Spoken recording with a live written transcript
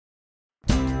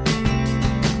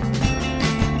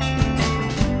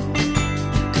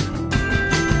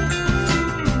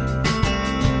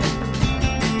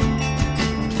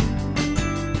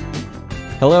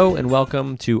Hello and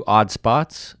welcome to Odd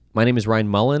Spots. My name is Ryan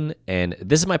Mullen, and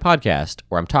this is my podcast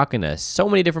where I'm talking to so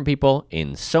many different people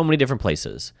in so many different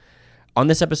places. On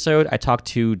this episode, I talked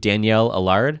to Danielle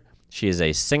Allard. She is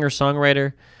a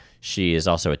singer-songwriter. She is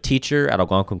also a teacher at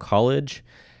Algonquin College.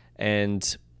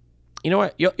 And you know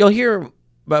what? You'll hear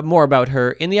more about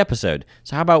her in the episode.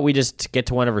 So how about we just get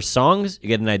to one of her songs, you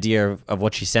get an idea of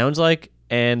what she sounds like,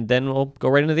 and then we'll go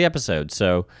right into the episode.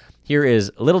 So here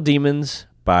is Little Demons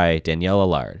by Danielle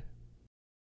Allard.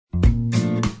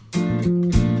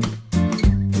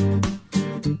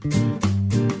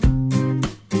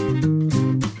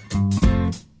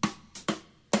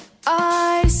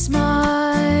 I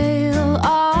smile,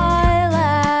 I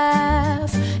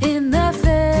laugh in the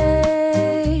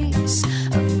face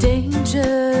of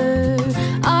danger.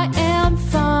 I am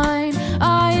fine,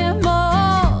 I am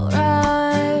all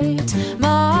right,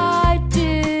 my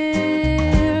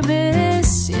dear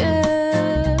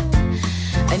monsieur.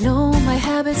 I know my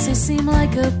habits, they seem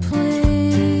like a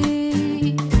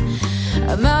plea.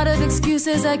 I'm out of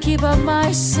excuses, I keep up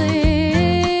my sleeves.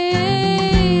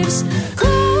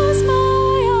 Close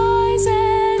my eyes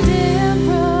and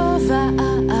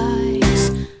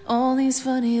improvise all these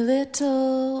funny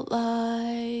little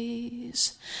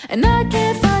lies. And I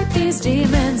can't fight these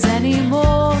demons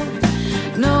anymore.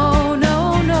 No,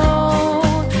 no, no.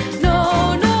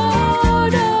 No, no,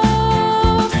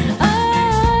 no.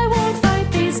 I won't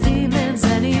fight these demons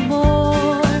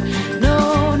anymore.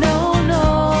 No, no,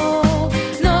 no.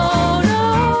 No,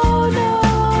 no, no.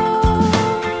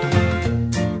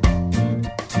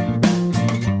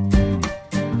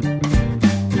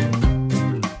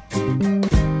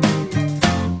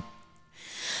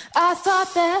 I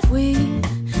thought that we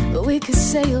could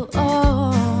sail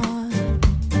on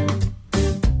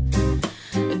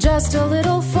just a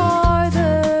little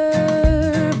farther,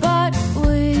 but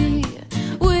we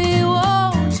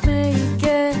won't make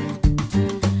it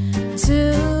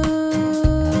to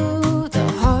the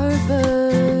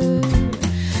harbor.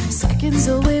 Seconds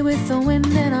away with the wind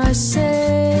in our sails,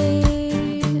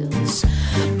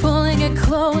 pulling at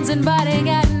clothes and biting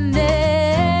at nails.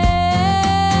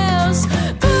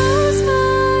 Close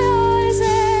my eyes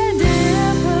and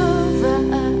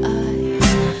improvise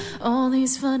all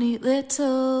these funny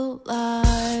little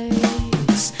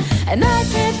lies. And I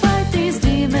can't fight these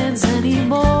demons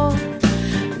anymore.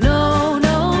 No,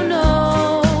 no,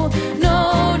 no.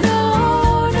 No,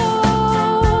 no,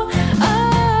 no.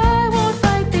 I won't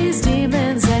fight these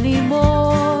demons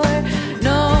anymore.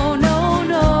 No, no,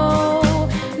 no.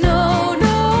 No,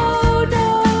 no, no.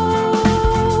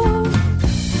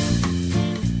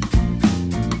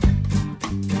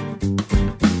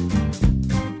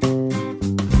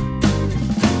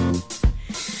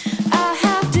 I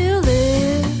have to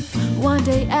live one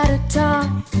day at a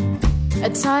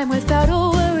time without a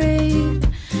worry.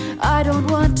 I don't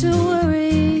want to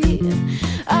worry.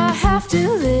 I have to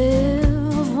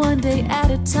live one day at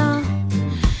a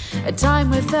time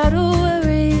without a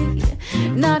worry.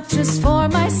 Not just for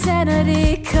my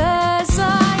sanity, 'cause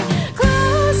I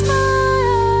close my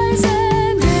eyes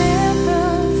and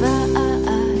improvise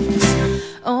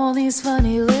all these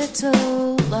funny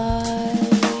little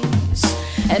lies.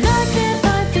 And I can't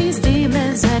fight these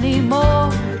demons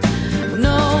anymore.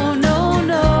 No, no,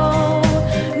 no.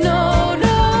 No,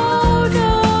 no,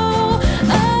 no.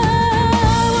 I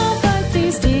won't fight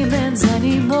these demons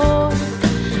anymore.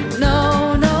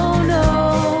 No, no, no.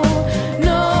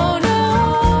 No,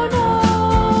 no, no.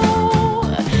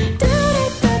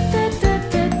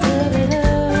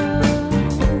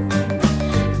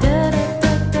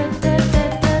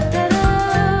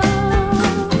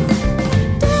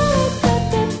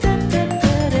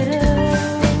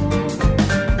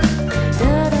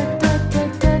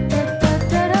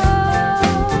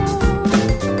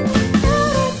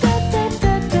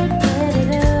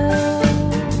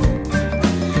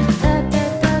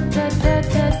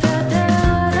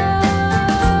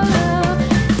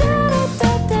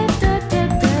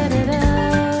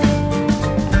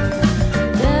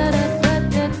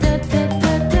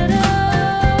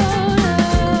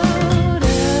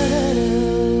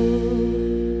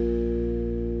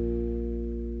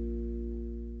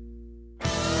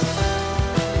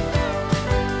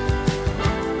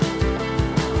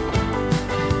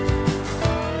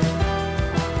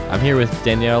 I'm here with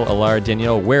Danielle Allard.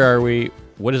 Danielle, where are we?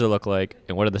 What does it look like?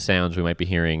 And what are the sounds we might be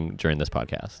hearing during this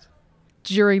podcast?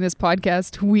 During this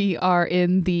podcast, we are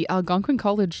in the Algonquin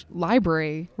College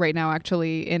library right now,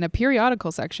 actually, in a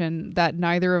periodical section that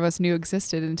neither of us knew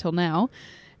existed until now.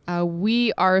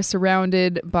 We are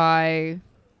surrounded by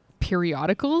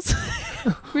periodicals.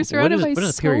 We're surrounded by what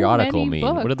does so periodical many mean?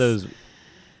 books. What are those?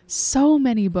 so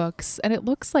many books, and it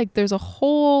looks like there's a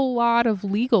whole lot of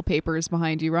legal papers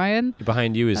behind you, Ryan.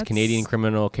 Behind you is That's- Canadian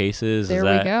criminal cases. There is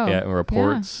that, we go. Yeah, and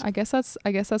reports. Yeah, I guess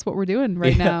that's what we're doing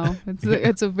right now.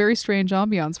 It's a very strange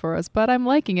ambiance for us, but I'm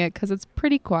liking it because it's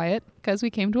pretty quiet because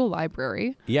we came to a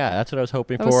library. Yeah, that's what I was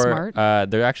hoping That was for. smart.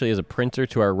 There actually is a printer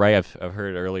to our right. I've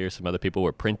heard earlier some other people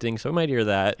were printing, so we might hear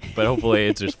that. But hopefully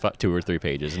it's just 2 or 3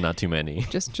 pages and not too many.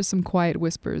 Just some quiet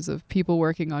whispers of people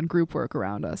working on group work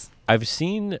around us. I've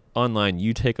seen online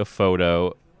you take a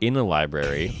photo in a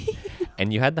library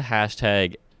and you had the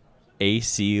hashtag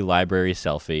AC Library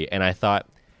Selfie, and I thought,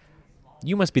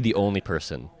 you must be the only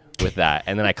person with that.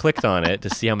 And then I clicked on it to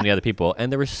see how many other people,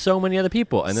 and there were so many other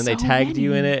people, and then they So tagged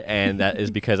you in many. it, and that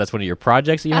is because that's one of your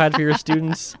projects that you had for your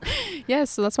students. Yes,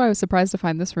 so that's why I was surprised to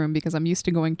find this room because I'm used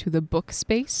to going to the book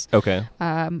space. Okay.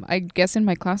 I guess in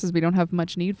my classes we don't have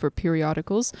much need for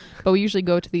periodicals, but we usually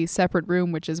go to the separate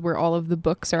room, which is where all of the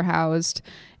books are housed.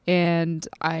 And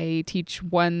I teach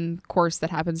one course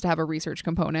that happens to have a research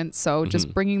component. So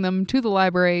just bringing them to the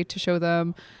library to show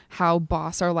them how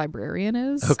boss our librarian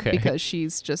is, Okay. because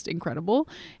she's just incredible.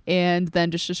 And then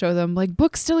just to show them, like,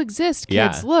 books still exist, kids.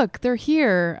 Yeah. Look, they're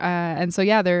here. And so,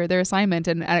 yeah, their assignment.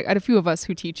 And at a few of us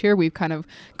who teach here, we've kind of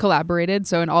collaborated.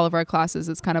 So in all of our classes,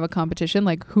 it's kind of a competition,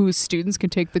 like whose students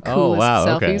can take the coolest wow,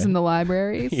 selfies okay. in the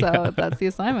library. Yeah. So that's the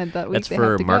assignment that week. That's they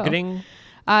for have to go. marketing?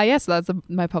 Yes, that's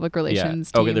my public relations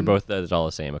Yeah. team. Okay, they're both, it's all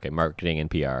the same. Okay, marketing and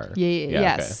PR.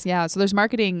 Yes. Yeah. So there's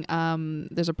marketing.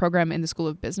 There's a program in the School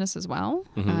of Business as well.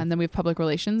 Mm-hmm. And then we have public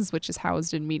relations, which is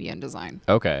housed in media and design.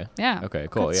 Okay. Yeah. Okay,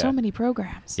 cool. Got Yeah. so many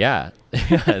programs. Yeah,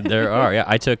 there are. Yeah,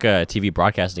 I took TV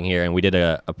broadcasting here, and we did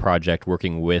a project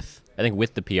working with, I think,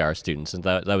 with the PR students, and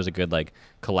that was a good like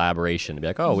collaboration to be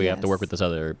like, oh, we have to work Yes. with this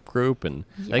other group, and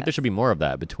I think there Yes. should be more of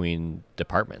that between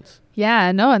departments.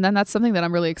 Yeah, no, and then that's something that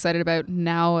I'm really excited about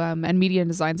now. And media and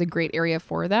design's a great area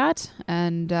for that.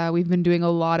 And we've been doing a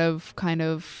lot of kind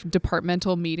of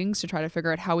departmental meetings to try to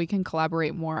figure out how we can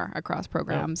collaborate more across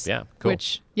programs. yeah, cool.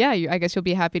 Which, yeah, I guess you'll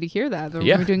be happy to hear that.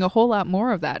 Yeah. We're doing a whole lot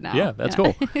more of that now. Yeah, that's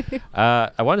cool. I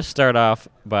want to start off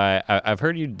by I've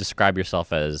heard you describe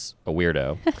yourself as a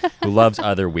weirdo who loves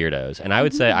other weirdos, and I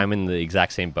would say I'm in the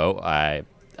exact same boat. I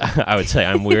would say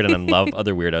I'm weird and I love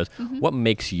other weirdos. What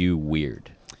makes you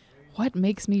weird? What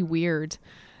makes me weird?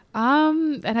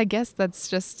 And I guess that's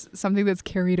just something that's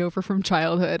carried over from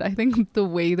childhood. I think the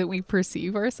way that we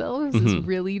perceive ourselves is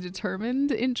really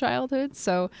determined in childhood.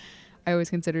 So I always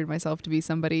considered myself to be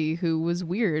somebody who was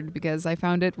weird because I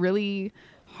found it really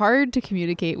hard to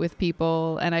communicate with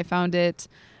people, and I found it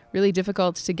really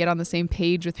difficult to get on the same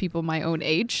page with people my own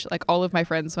age. Like all of my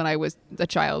friends when I was a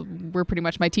child were pretty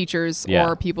much my teachers Yeah.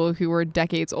 or people who were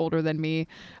decades older than me,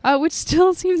 which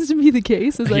still seems to be the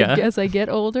case as Yeah. as I get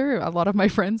older. A lot of my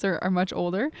friends are much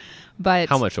older, but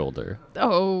How much older?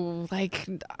 oh, like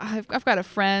I've got a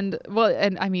friend. Well,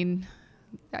 and I mean,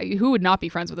 who would not be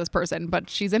friends with this person? But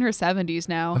she's in her 70s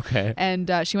now. Okay.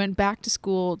 And she went back to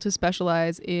school to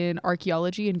specialize in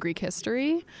archaeology and Greek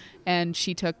history. And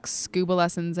she took scuba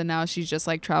lessons, and now she's just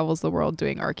like travels the world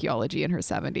doing archaeology in her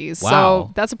 70s. Wow.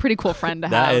 So that's a pretty cool friend to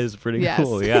have. That is pretty Yes.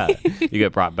 cool. Yeah, you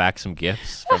get brought back some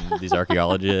gifts from these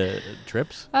archaeology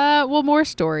trips. Well, more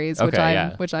stories, which Okay, I'm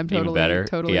yeah. which I'm Even totally better.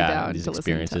 totally Yeah, down these to listen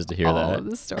experiences to to hear all that. of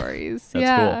the stories. That's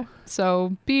yeah. cool.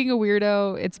 So being a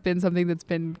weirdo, it's been something that's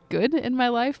been good in my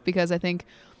life because I think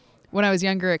when I was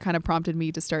younger, it kind of prompted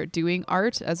me to start doing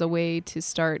art as a way to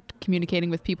start communicating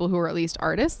with people who are at least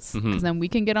artists, because then we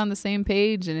can get on the same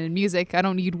page. And in music, I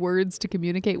don't need words to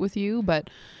communicate with you, but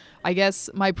I guess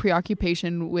my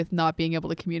preoccupation with not being able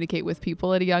to communicate with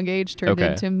people at a young age turned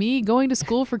Okay. into me going to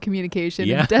school for communication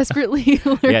Yeah. and desperately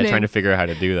learning. Yeah, trying to figure out how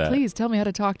to do that. Please tell me how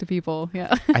to talk to people.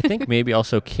 Yeah. I think maybe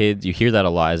also kids, you hear that a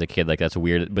lot as a kid, like that's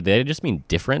weird, but they just mean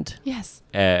different. Yes.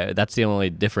 That's the only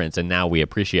difference, and now we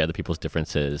appreciate other people's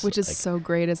differences. Which is like, so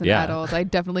great as an Yeah. adult. I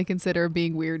definitely consider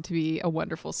being weird to be a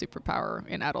wonderful superpower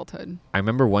in adulthood. I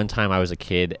remember one time I was a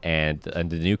kid, and the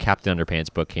new Captain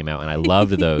Underpants book came out, and I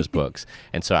loved those books,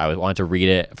 and so I wanted to read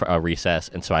it for a recess,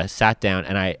 and so I sat down,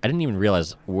 and I didn't even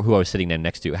realize who I was sitting down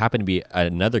next to. It happened to be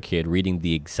another kid reading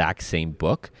the exact same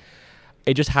book.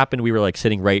 It just happened we were like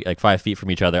sitting right like 5 feet from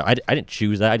each other. I didn't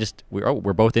choose that. I just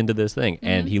we're both into this thing,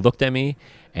 and he looked at me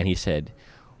and he said,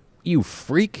 "You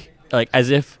freak!" Like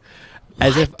as if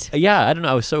yeah, I don't know.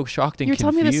 I was so shocked and You're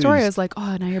confused. telling me the story. I was like,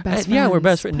 oh, now you're best friends. Yeah, we're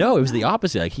best friends. No, it was the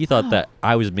opposite. Like he thought that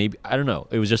I was maybe, I don't know.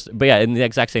 It was just, but yeah, in the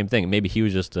exact same thing. Maybe he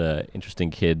was just an interesting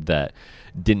kid that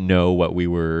didn't know what we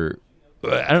were. I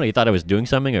don't know. He thought I was doing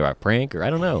something or a prank or I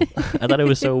don't know. I thought it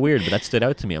was so weird, but that stood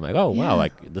out to me. I'm like, oh wow, Yeah.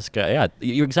 like this guy. Yeah,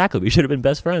 you're exactly. We should have been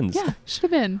best friends. Yeah, should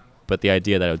have been. but the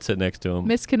idea that I would sit next to him.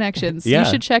 Misconnections. Yeah.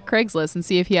 You should check Craigslist and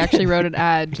see if he actually wrote an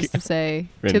ad just to say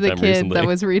to the Anytime kid recently. that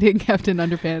was reading Captain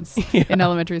Underpants in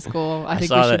elementary school, I think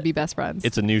saw we should that be best friends.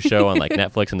 It's a new show on like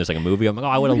Netflix, and there's like a movie. I'm like, oh,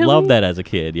 I would have loved that as a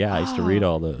kid. Yeah, I used to read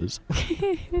all those.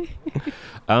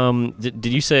 Did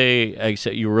you say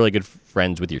you were really good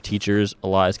friends with your teachers a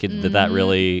lot as a kid? Did that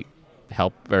really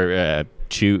help or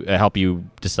help you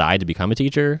decide to become a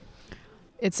teacher?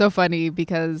 It's so funny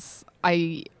because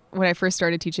when I first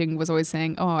started teaching, was always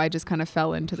saying, oh, I just kind of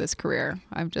fell into this career.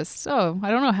 I don't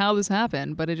know how this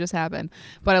happened, but it just happened.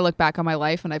 But I look back on my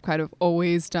life and I've kind of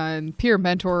always done peer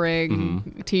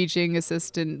mentoring, teaching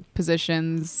assistant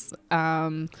positions,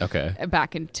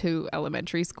 back into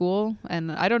elementary school.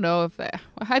 And I don't know if,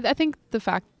 I think the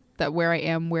fact that where I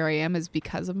am is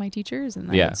because of my teachers.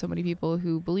 And I had so many people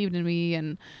who believed in me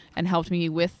and helped me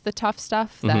with the tough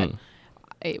stuff that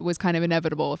it was kind of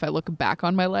inevitable if I look back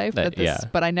on my life.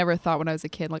 But I never thought when I was a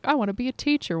kid, like, I want to be a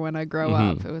teacher when I grow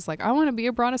up. It was like, I want to be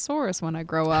a brontosaurus when I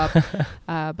grow up.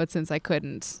 But since I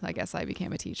couldn't, I guess I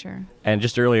became a teacher. And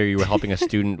just earlier, you were helping a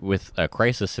student with a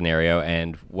crisis scenario,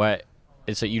 and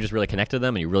so you just really connect to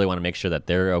them, and you really want to make sure that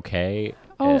they're okay.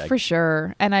 Oh, for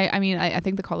sure. And I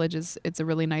think the college it's a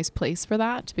really nice place for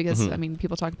that because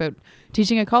people talk about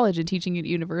teaching at college and teaching at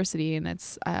university, and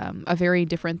it's a very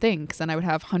different thing because then I would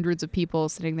have hundreds of people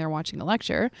sitting there watching a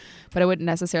lecture, but I wouldn't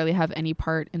necessarily have any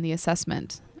part in the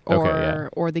assessment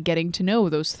or the getting to know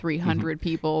those 300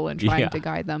 people and trying to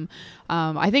guide them.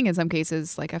 I think in some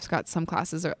cases, like I've got some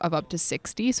classes of up to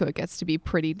 60, so it gets to be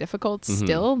pretty difficult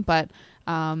still, but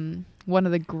one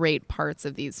of the great parts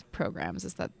of these programs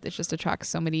is that it just attracts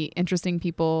so many interesting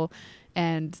people,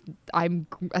 and I'm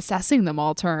assessing them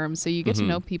all terms. So you get to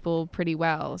know people pretty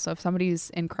well. So if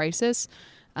somebody's in crisis,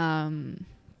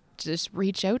 just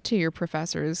reach out to your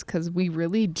professors because we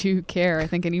really do care. I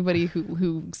think anybody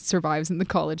who survives in the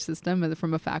college system and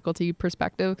from a faculty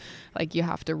perspective, like you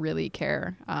have to really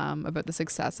care about the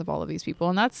success of all of these people.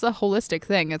 And that's a holistic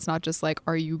thing. It's not just like,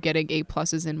 are you getting A+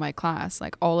 in my class?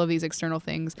 Like all of these external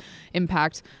things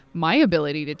impact my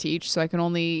ability to teach. So I can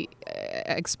only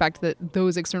expect that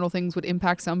those external things would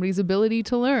impact somebody's ability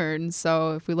to learn.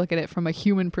 So if we look at it from a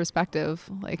human perspective,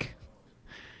 like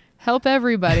help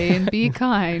everybody and be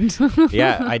kind.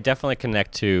 Yeah, I definitely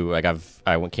connect to,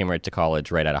 like, came right to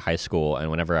college right out of high school, and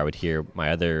whenever I would hear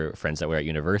my other friends that were at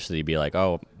university be like,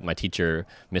 oh, my teacher,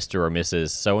 Mr. or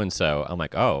Mrs. so-and-so, I'm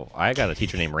like, oh, I got a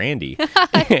teacher named Randy.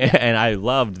 And I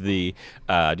loved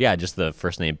just the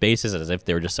first name basis, as if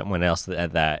they were just someone else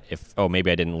that if, maybe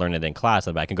I didn't learn it in class,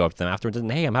 but I can go up to them afterwards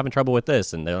and, hey, I'm having trouble with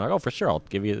this. And they're like, oh, for sure, I'll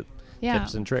give you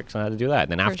tips and tricks on how to do that.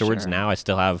 And then afterwards, now I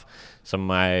still have some of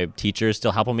my teachers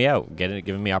still helping me out,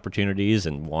 giving me opportunities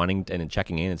and wanting and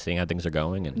checking in and seeing how things are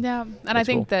going. And I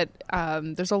think that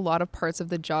there's a lot of parts of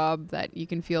the job that you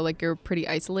can feel like you're pretty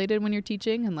isolated when you're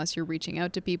teaching unless you're reaching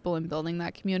out to people and building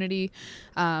that community.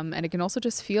 And it can also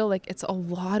just feel like it's a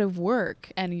lot of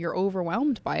work and you're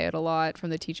overwhelmed by it a lot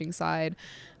from the teaching side.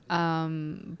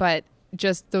 But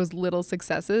just those little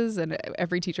successes, and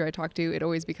every teacher I talk to, it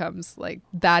always becomes like,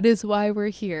 that is why we're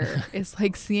here. It's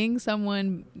like seeing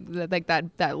someone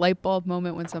that light bulb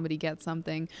moment when somebody gets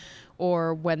something,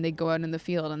 or when they go out in the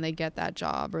field and they get that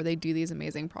job, or they do these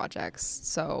amazing projects.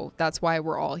 So that's why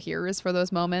we're all here, is for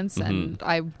those moments. And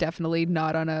I'm definitely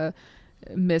not on a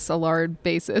Miss Allard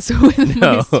basis with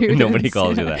my students. Nobody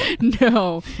calls you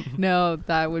that. No,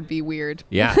 that would be weird.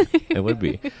 Yeah, it would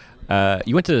be.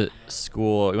 You went to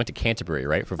school, you went to Canterbury,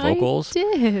 right, for vocals? I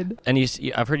did. And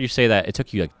I've heard you say that it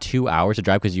took you like 2 hours to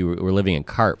drive because you were living in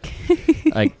Carp.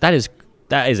 Like, that is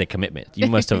a commitment. You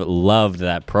must have loved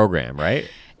that program, right?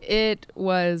 It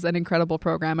was an incredible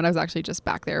program, and I was actually just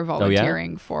back there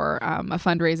volunteering for a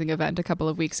fundraising event a couple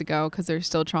of weeks ago because they're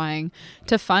still trying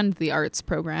to fund the arts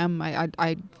program.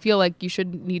 I feel like you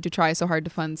shouldn't need to try so hard to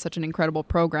fund such an incredible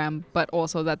program, but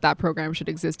also that program should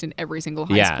exist in every single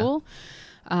high school.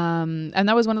 And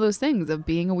that was one of those things of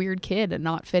being a weird kid and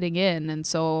not fitting in. And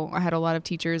so I had a lot of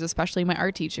teachers, especially my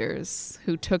art teachers,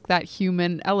 who took that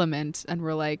human element and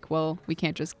were like, well, we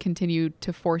can't just continue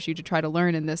to force you to try to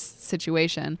learn in this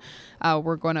situation.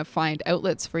 We're going to find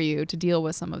outlets for you to deal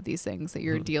with some of these things that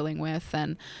you're dealing with.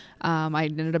 And I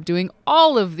ended up doing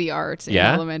all of the art in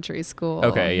elementary school.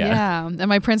 Okay, yeah. And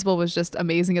my principal was just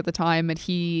amazing at the time, and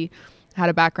he had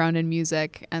a background in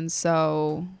music, and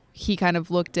so he kind of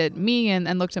looked at me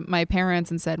and looked at my parents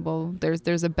and said, well,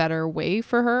 there's a better way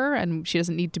for her, and she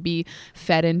doesn't need to be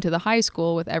fed into the high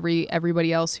school with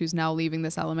everybody else who's now leaving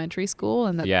this elementary school,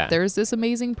 and that there's this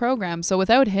amazing program. So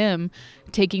without him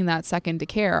taking that second to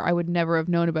care, I would never have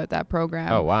known about that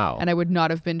program. Oh, wow. And I would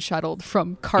not have been shuttled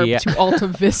from Carp to Alta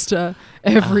Vista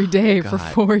every day for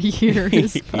 4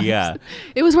 years. Yeah.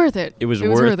 It was worth it. It was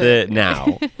worth it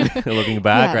now. Looking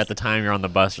back, Yes. or at the time you're on the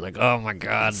bus, you're like, oh my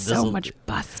God. So much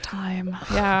bus time.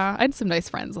 Yeah. I had some nice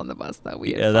friends on the bus, though.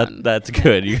 We had fun. That's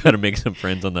good. You got to make some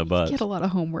friends on the bus. Get a lot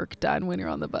of homework done when you're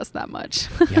on the bus that much.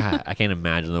 Yeah, I can't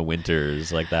imagine the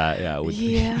winters like that.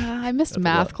 Yeah, I missed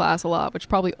math class a lot, which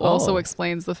probably also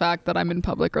explains the fact that I'm in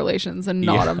public relations and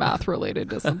not a math-related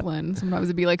discipline. Sometimes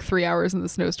it'd be like 3 hours in the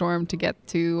snowstorm to get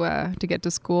to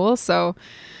school. So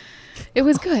it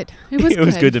was good. It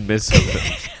was good to miss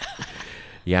something.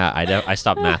 Yeah, I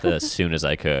stopped math as soon as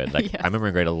I could. Like I remember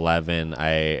in grade 11,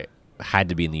 I had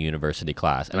to be in the university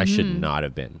class, and I should not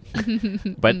have been.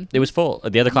 But it was full.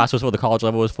 The other class was full. The college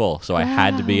level was full, so I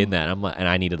had to be in that. And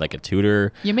I needed like a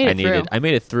tutor. You made it through. I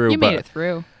made it through. You made it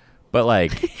through. But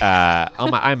like,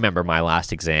 I remember my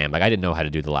last exam. Like, I didn't know how to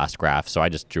do the last graph, so I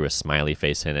just drew a smiley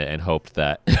face in it and hoped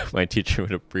that my teacher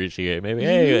would appreciate. Maybe,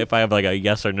 hey, if I have like a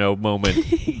yes or no moment,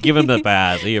 give him the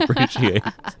pass. He appreciates.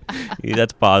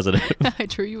 That's positive. I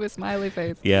drew you a smiley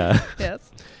face. Yeah.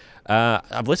 Yes.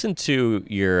 I've listened to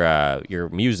your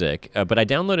music, but I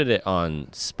downloaded it on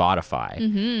Spotify,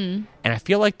 and I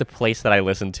feel like the place that I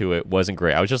listened to it wasn't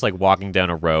great. I was just like walking down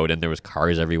a road, and there was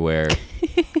cars everywhere.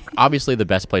 Obviously, the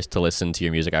best place to listen to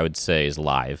your music, I would say, is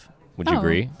live. Would you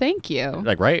agree? Thank you.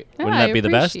 Like, right? Wouldn't that be the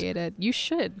best? I appreciate it. You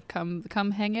should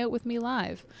come hang out with me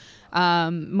live.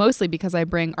 Mostly because I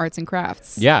bring arts and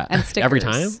crafts. Yeah. And stickers. Every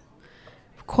time?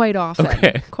 Quite often.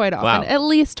 Okay. Quite often. Wow. At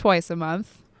least twice a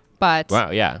month. But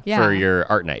wow, yeah. For your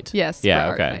art night. Yes. Yeah,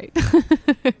 for okay.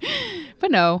 Art night.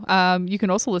 But no, you can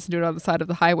also listen to it on the side of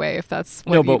the highway if that's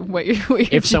what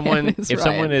if someone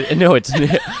is, no, it's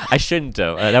I shouldn't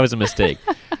though. That was a mistake.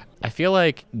 I feel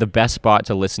like the best spot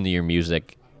to listen to your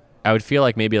music, I would feel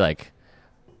like maybe like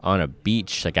on a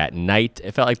beach, like at night.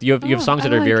 It felt like you have songs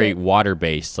that are very water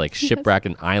based, like Shipwreck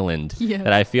and Island. Yes.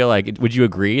 That I feel like, would you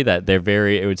agree that they're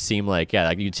very? It would seem like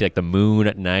like you'd see like the moon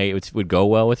at night. It would go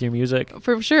well with your music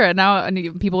for sure. And now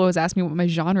people always ask me what my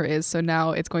genre is, so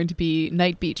now it's going to be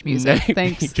night beach music. Night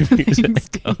Thanks. beach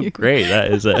music. Oh, great!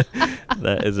 That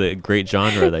is a great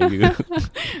genre that you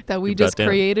that we just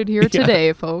created here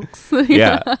today, folks.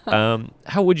 Yeah.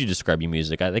 How would you describe your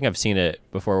music? I think I've seen it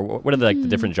before. What are the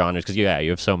different genres? Because you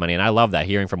have so many, and I love that,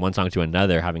 hearing from one song to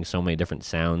another, having so many different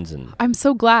sounds. And I'm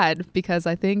so glad, because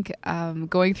I think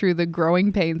going through the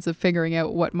growing pains of figuring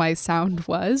out what my sound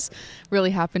was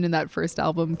really happened in that first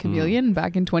album, Chameleon,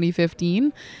 back in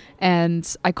 2015.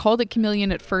 And I called it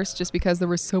Chameleon at first just because there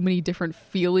were so many different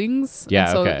feelings. Yeah,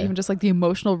 and so okay. even just like the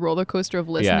emotional roller coaster of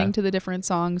listening to the different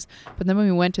songs. But then when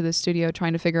we went to the studio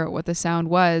trying to figure out what the sound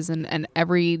was, and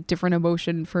every different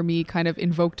emotion for me kind of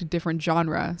invoked a different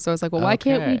genre. So I was like, well, why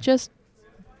can't we just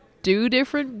do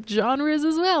different genres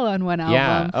as well on one album?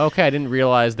 Yeah, okay. I didn't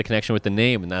realize the connection with the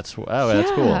name, and that's cool.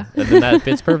 And then that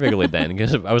fits perfectly then,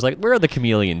 because I was like, where are the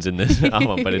chameleons in this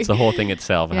album? But it's the whole thing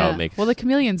itself and how it makes. Well, the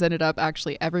chameleons ended up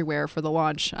actually everywhere for the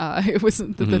launch. It was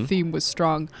the theme was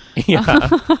strong. Yeah.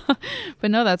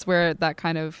 But no, that's where that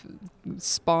kind of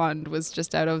spawned, was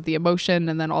just out of the emotion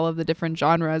and then all of the different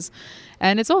genres.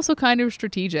 And it's also kind of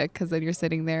strategic, because then you're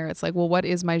sitting there, it's like, well, what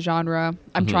is my genre?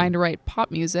 I'm trying to write pop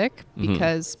music,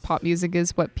 because pop music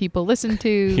is what people listen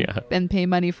to and pay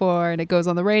money for, and it goes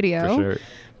on the radio. For sure.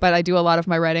 But I do a lot of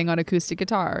my writing on acoustic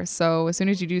guitar. So as soon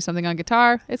as you do something on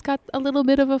guitar, it's got a little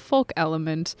bit of a folk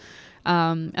element.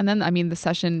 And then, I mean, the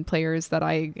session players that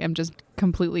I am just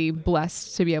completely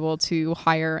blessed to be able to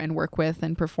hire and work with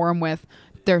and perform with,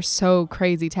 they're so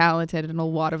crazy talented, and a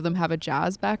lot of them have a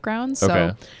jazz background.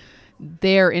 So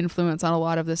their influence on a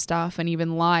lot of the stuff, and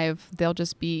even live, they'll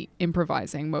just be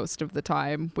improvising most of the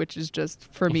time, which is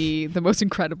just, for me, the most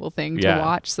incredible thing to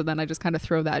watch. So then I just kind of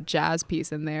throw that jazz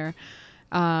piece in there.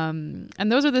 And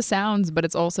those are the sounds, but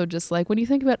it's also just like when you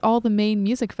think about all the main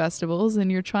music festivals and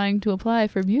you're trying to apply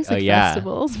for music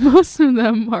festivals, most of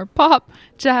them are pop,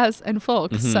 jazz, and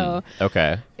folk. So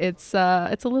it's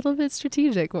a little bit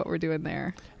strategic what we're doing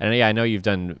there. And I know you've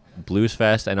done Blues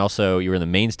Fest, and also you were in the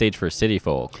main stage for City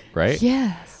Folk, right?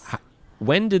 Yes.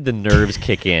 When did the nerves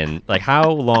kick in? Like, how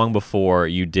long before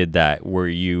you did that were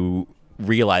you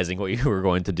realizing what you were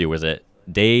going to do? Was it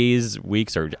days,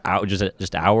 weeks, or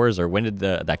just hours, or when did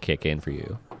that kick in for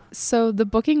you? So the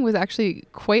booking was actually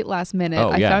quite last minute. Oh,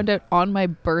 I yeah. found out on my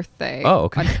birthday. Oh,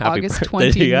 okay. On Happy August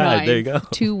birthday. 29th, Yeah, there you go.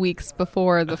 2 weeks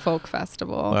before the folk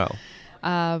festival. Wow.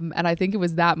 And I think it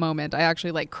was that moment I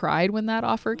actually like cried when that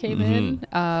offer came Mm-hmm.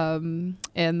 in,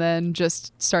 and then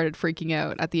just started freaking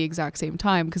out at the exact same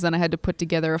time, because then I had to put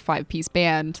together a 5-piece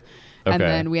band, and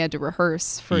Okay. then we had to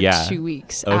rehearse for Yeah. 2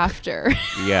 weeks Okay. after.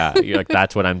 Yeah, you're like,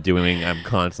 that's what I'm doing. I'm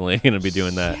constantly going to be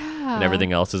doing that. And Yeah.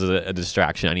 everything else is a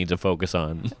distraction I need to focus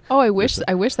on. Oh, I wish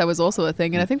that was also a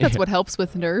thing, and I think that's what helps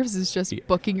with nerves is just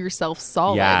booking yourself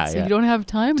solid, Yeah, so yeah. you don't have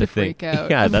time to think. freak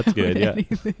out. Yeah, that's about good, yeah.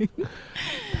 anything.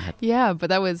 Yeah, but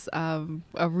that was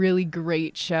a really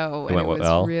great show. It went it was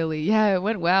well? really, yeah, it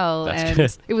went well, That's and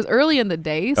good. it was early in the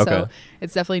day, so Okay.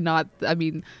 it's definitely not. I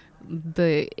mean,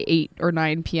 the 8 or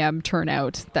 9 p.m.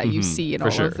 turnout that you Mhm, see in for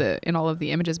all sure. of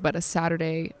the images, but a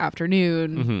Saturday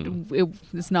afternoon, Mhm.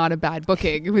 it's not a bad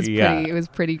booking. It was Yeah.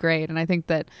 pretty great, and I think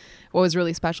that what was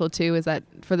really special too is that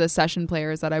for the session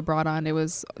players that I brought on, it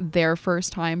was their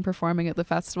first time performing at the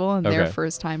festival and their Okay.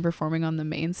 first time performing on the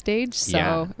main stage. So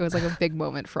Yeah. it was like a big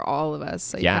moment for all of us.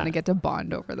 So you Yeah. kind of get to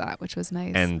bond over that, which was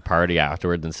nice. And party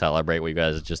afterwards and celebrate what you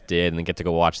guys just did, and then get to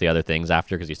go watch the other things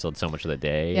after because you still had so much of the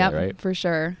day. yeah, Right? for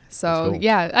sure. So That's cool.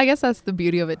 yeah, I guess that's the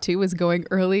beauty of it too, is going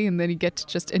early and then you get to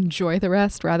just enjoy the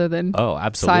rest rather than Oh,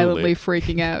 absolutely. silently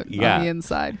freaking out Yeah. on the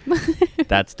inside.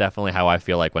 That's definitely how I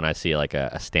feel like when I see like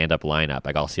a stand-up lineup.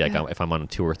 Like I'll see like Yeah. if I'm on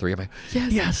 2 or 3, I'm like,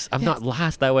 Yes, yes, I'm not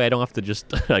last. That way I don't have to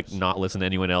just like not listen to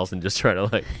anyone else and just try to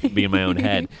like be in my own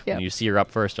head. Yep. And you see her up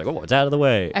first, like, oh, it's out of the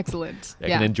way. Excellent. I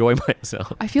yeah. can enjoy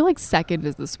myself. I feel like second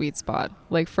is the sweet spot.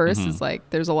 Like 1st is like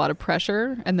there's a lot of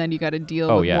pressure, and then you got to deal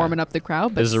Oh, with yeah. warming up the crowd.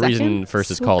 But There's a reason second, first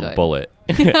is so called good. Bullet.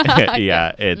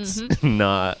 Yeah, it's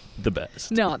not the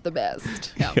best. Not the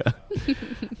best. No.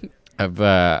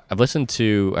 I've listened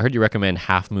to. I heard you recommend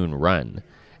Half Moon Run,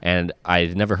 and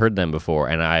I'd never heard them before,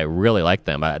 and I really like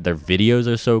them. Their videos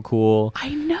are so cool. I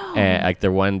know. And like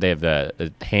their one, they have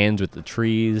the hands with the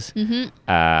trees.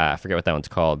 I forget what that one's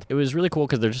called. It was really cool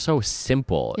because they're just so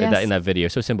simple Yes. in that video,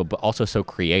 so simple, but also so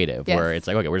creative. Yes. Where it's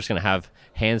like, okay, we're just gonna have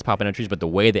hands popping out trees, but the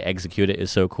way they execute it is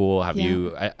so cool. Have Yeah.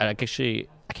 you?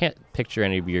 I can't picture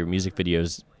any of your music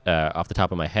videos off the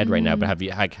top of my head right now. But have you?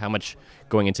 Like, how much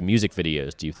going into music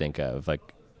videos do you think of? Like,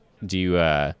 do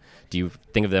you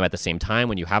think of them at the same time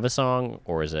when you have a song,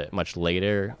 or is it much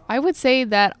later? I would say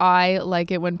that I like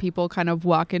it when people kind of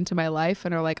walk into my life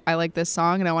and are like, I like this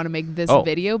song and I want to make this Oh,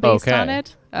 video based okay. on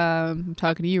it. I'm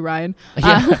talking to you, Ryan.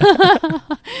 Yeah.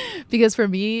 Because for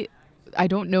me, I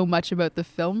don't know much about the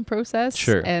film process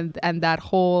Sure. and that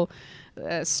whole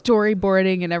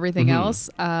storyboarding and everything Mhm. else.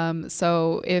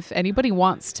 So if anybody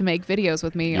wants to make videos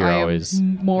with me, You're I am always-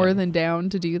 more yeah. than down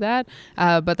to do that.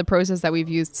 But the process that we've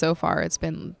used so far, it's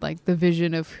been like the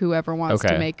vision of whoever wants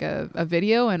Okay. to make a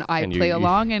video, and I And you- play you-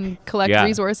 along and collect Yeah.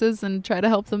 resources and try to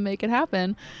help them make it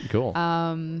happen. Cool.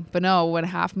 But no, when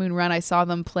Half Moon Run, I saw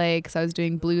them play because I was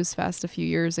doing Blues Fest a few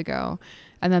years ago.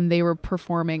 And then they were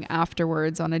performing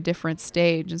afterwards on a different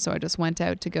stage. And so I just went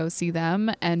out to go see them,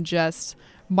 and just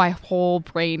my whole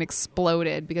brain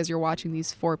exploded because you're watching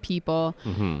these 4 people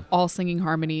all singing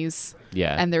harmonies,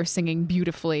 Yeah. and they're singing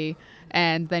beautifully.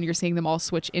 And then you're seeing them all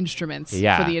switch instruments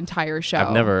Yeah. for the entire show.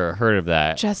 I've never heard of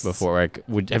that Just- before.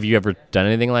 Like, have you ever done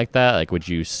anything like that? Like, would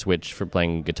you switch for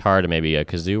playing guitar to maybe a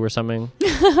kazoo or something?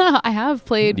 I have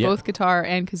played Yeah. both guitar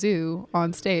and kazoo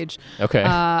on stage. Okay.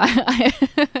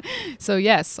 So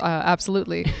yes,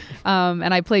 absolutely.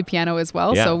 And I play piano as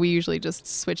well. Yeah. So we usually just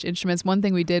switch instruments. One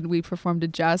thing we did, we performed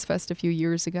at Jazz Fest a few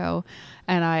years ago,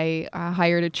 and I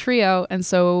hired a trio. And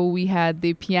so we had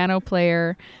the piano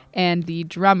player and the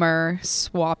drummer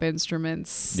swap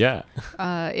instruments Yeah.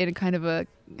 in a kind of a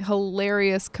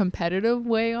hilarious competitive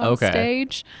way on Okay.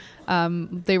 stage.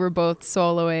 They were both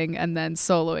soloing and then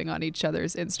soloing on each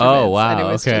other's instruments. Oh, wow, And it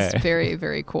was okay. just very,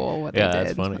 very cool what Yeah, they that's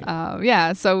did. funny.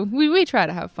 Yeah, so we try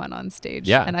to have fun on stage.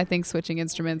 Yeah. And I think switching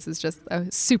instruments is just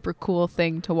a super cool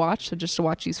thing to watch. So just to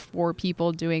watch these 4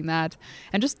 people doing that,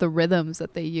 and just the rhythms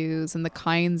that they use and the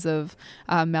kinds of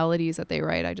melodies that they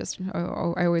write. I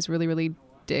always really, really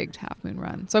digged Half Moon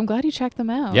Run. So I'm glad you checked them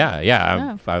out.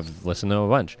 Yeah. I've listened to a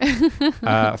bunch.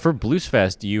 For Blues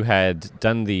Fest, you had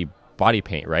done the body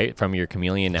paint, right, from your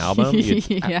Chameleon album.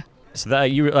 Yeah. So that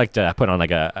you like to put on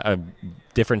like a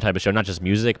different type of show, not just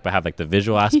music, but have like the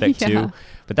visual aspect Yeah. too.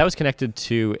 But that was connected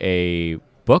to a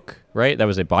book, right? That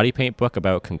was a body paint book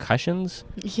about concussions.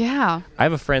 Yeah. I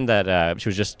have a friend that she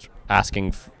was just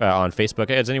asking on Facebook,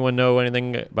 hey, does anyone know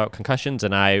anything about concussions?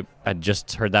 And I had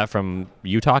just heard that from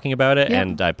you talking about it, Yeah.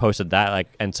 and I posted that.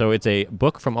 And so it's a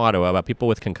book from Ottawa about people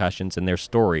with concussions and their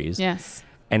stories. Yes.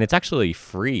 and it's actually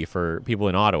free for people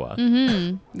in Ottawa.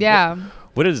 Yeah.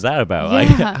 What is that about? Yeah. Like,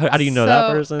 how do you know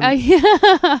that person?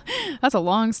 Yeah. That's a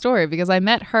long story because I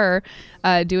met her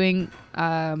doing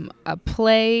a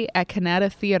play at Canada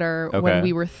Theatre when Okay.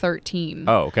 we were 13.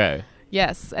 Oh, okay.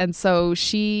 Yes. And so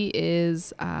she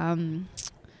is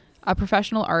a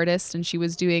professional artist, and she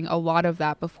was doing a lot of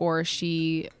that before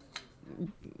she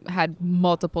had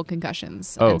multiple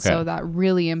concussions. Oh, And so okay. that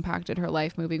really impacted her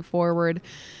life moving forward.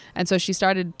 And so she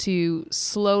started to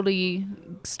slowly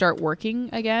start working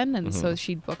again. And so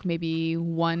she'd book maybe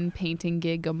one painting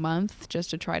gig a month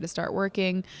just to try to start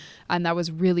working. And that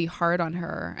was really hard on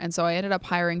her. And so I ended up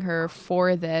hiring her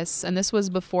for this. And this was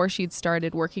before she'd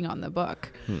started working on the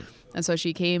book. And so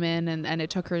she came in, and it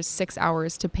took her 6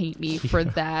 hours to paint me for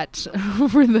that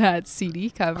for that CD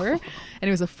cover. And it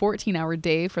was a 14-hour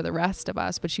day for the rest of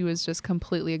us, but she was just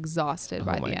completely exhausted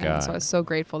by my the end. God. So I was so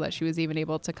grateful that she was even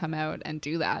able to come out and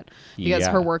do that because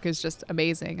Yeah. her work is just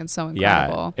amazing and so Yeah,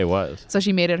 incredible. it was. So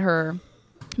she made it her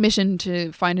mission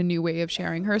to find a new way of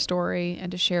sharing her story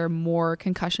and to share more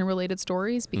concussion related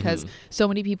stories because so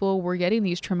many people were getting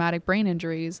these traumatic brain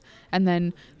injuries and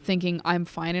then thinking I'm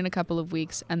fine in a couple of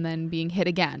weeks and then being hit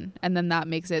again, and then that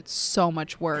makes it so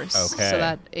much worse. Okay. So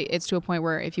that it's to a point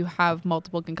where if you have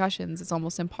multiple concussions, it's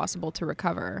almost impossible to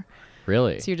recover.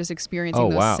 Really? So you're just experiencing Oh,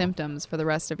 those wow. symptoms for the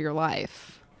rest of your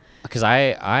life. Because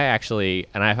I actually,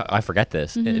 and I forget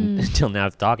this Mm-hmm. until now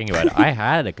talking about it. I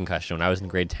had a concussion when I was in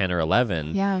grade 10 or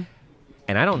 11. Yeah.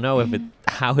 And I don't know if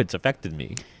how it's affected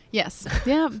me. Yes.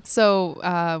 Yeah. So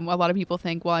a lot of people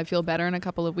think, well, I feel better in a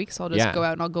couple of weeks. So I'll just Yeah. go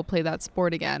out and I'll go play that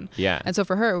sport again. Yeah. And so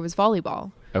for her, it was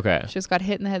volleyball. Okay. She just got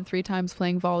hit in the head 3 times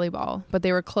playing volleyball, but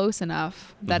they were close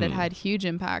enough that Mm-hmm. it had huge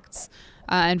impacts.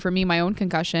 And for me, my own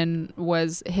concussion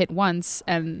was hit once,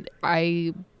 and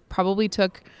I probably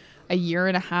took a year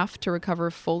and a half to recover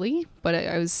fully, but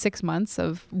I was 6 months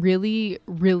of really,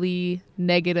 really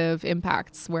negative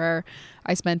impacts where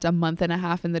I spent a month and a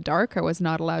half in the dark. I was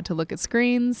not allowed to look at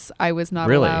screens. I was not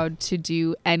Really? allowed to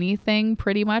do anything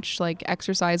pretty much. Like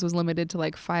exercise was limited to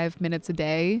like 5 minutes a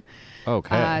day.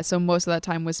 Okay. So most of that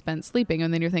time was spent sleeping.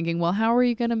 And then you're thinking, well, how are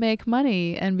you going to make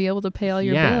money and be able to pay all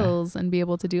your Yeah. bills and be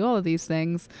able to do all of these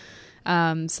things?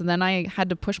 So then I had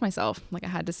to push myself. Like I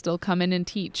had to still come in and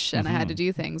teach and I had to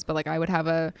do things. But like I would have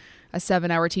a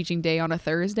 7-hour teaching day on a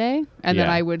Thursday, and then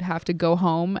Yeah. I would have to go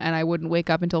home and I wouldn't wake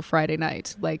up until Friday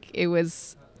night. Like it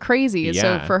was crazy. So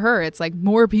Yeah. for her, it's like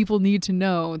more people need to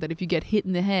know that if you get hit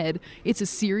in the head, it's a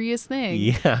serious thing.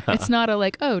 Yeah. It's not a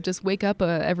like, oh, just wake up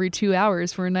every 2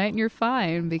 hours for a night and you're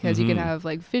fine, because you can have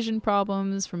like vision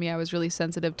problems. For me, I was really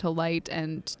sensitive to light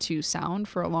and to sound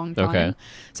for a long time. Okay.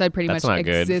 So I pretty That's much not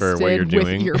good for existed what you're with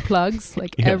doing. earplugs.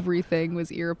 Like Yeah. everything was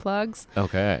earplugs.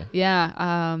 Okay.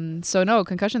 Yeah. So no,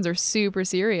 concussions are super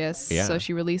serious. Yeah. So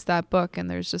she released that book, and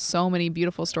there's just so many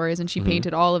beautiful stories, and she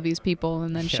painted all of these people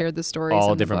and then shared the stories.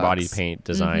 All in the different body books. paint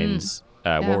designs.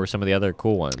 Yeah. What were some of the other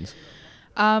cool ones?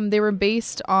 They were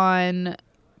based on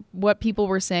what people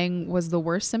were saying was the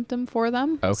worst symptom for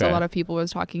them. So Okay. a lot of people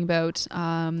was talking about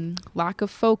lack of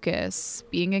focus,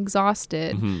 being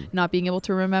exhausted, not being able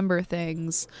to remember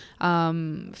things,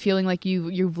 feeling like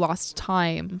you've lost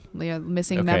time,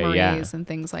 missing Okay, memories yeah. and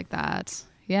things like that.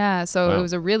 Yeah, so Wow. it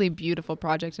was a really beautiful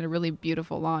project and a really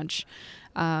beautiful launch.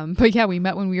 But yeah, we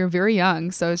met when we were very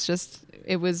young, so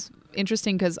it was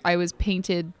interesting because I was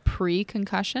painted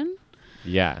pre-concussion.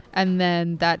 Yeah. And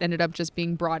then that ended up just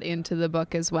being brought into the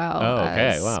book as well. Oh, okay.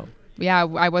 as- Wow. Yeah,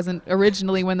 I wasn't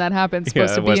originally, when that happened, Yeah,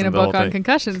 supposed it to be in wasn't a the whole book on thing.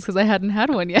 concussions because I hadn't had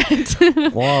one yet.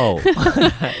 Whoa.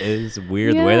 That is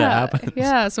weird the way that happens.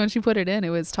 Yeah, so when she put it in, it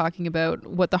was talking about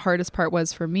what the hardest part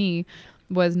was for me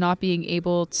was not being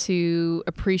able to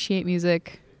appreciate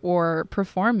music or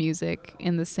perform music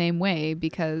in the same way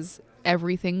because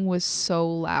everything was so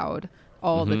loud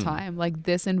all the time. Like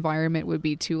this environment would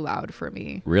be too loud for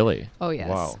me. Really? Oh, yes.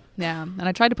 Wow. Yeah. And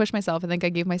I tried to push myself. I think I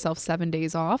gave myself 7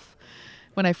 days off.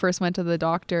 When I first went to the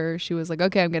doctor, she was like,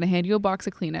 okay, I'm going to hand you a box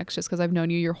of Kleenex just because I've known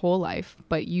you your whole life,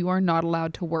 but you are not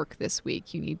allowed to work this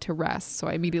week. You need to rest. So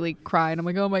I immediately cried. I'm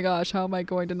like, oh my gosh, how am I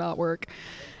going to not work?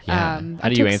 Yeah. I How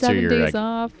do you took answer 7 your, days like-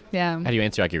 off? Yeah. How do you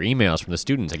answer like your emails from the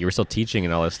students? Like you were still teaching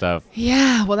and all this stuff.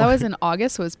 Yeah. Well, that was in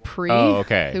August. So it was pre. Oh,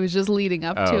 okay. It was just leading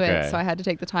up Oh, to okay. it. So I had to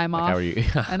take the time Like off. how are you?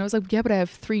 And I was like, yeah, but I have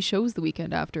 3 shows the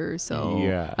weekend after, so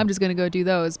Yeah. I'm just going to go do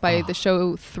those. By the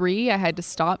show 3, I had to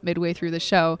stop midway through the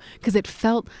show because it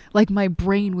felt like my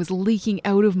brain was leaking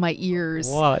out of my ears.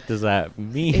 What does that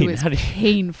mean? It was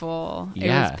painful. It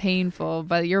Yeah. was painful,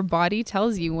 but your body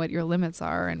tells you what your limits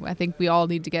are. And I think we all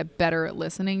need to get better at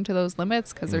listening to those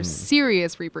limits because there's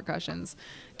serious repercussions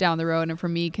down the road. And for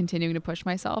me, continuing to push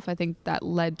myself, I think that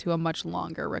led to a much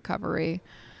longer recovery.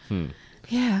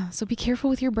 Yeah. So be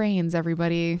careful with your brains,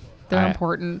 everybody. They're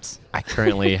important. I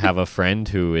currently have a friend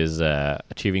who is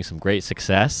achieving some great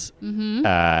success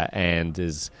and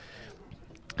is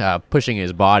pushing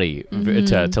his body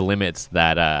to limits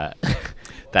that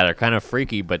that are kind of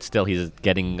freaky, but still he's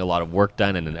getting a lot of work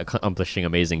done and accomplishing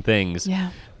amazing things.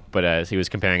 Yeah. But as he was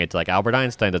comparing it to like Albert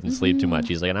Einstein doesn't sleep too much.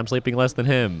 He's like, and I'm sleeping less than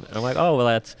him. And I'm like, oh, well,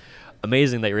 that's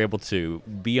amazing that you're able to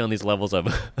be on these levels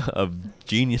of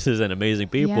geniuses and amazing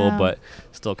people, but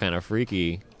still kind of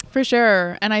freaky. For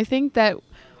sure. And I think that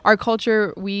our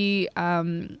culture, we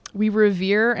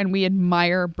revere and we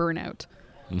admire burnout.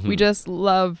 We just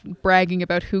love bragging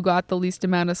about who got the least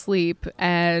amount of sleep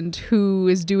and who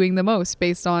is doing the most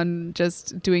based on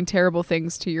just doing terrible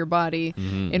things to your body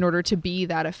in order to be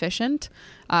that efficient.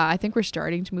 I think we're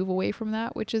starting to move away from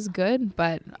that, which is good.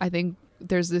 But I think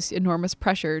there's this enormous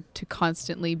pressure to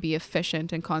constantly be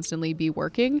efficient and constantly be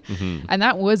working. And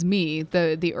that was me,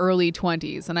 the early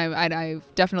 20s. And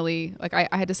I've definitely, like, I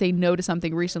had to say no to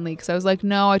something recently because I was like,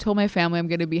 no, I told my family I'm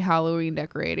going to be Halloween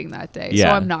decorating that day. So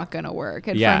I'm not going to work.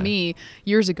 And for me,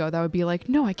 years ago, that would be like,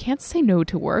 no, I can't say no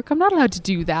to work. I'm not allowed to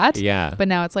do that. Yeah. But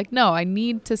now it's like, no, I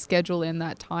need to schedule in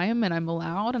that time and I'm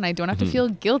allowed and I don't have to feel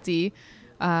guilty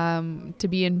to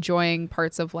be enjoying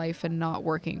parts of life and not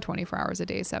working 24 hours a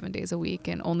day, 7 days a week,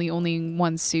 and only owning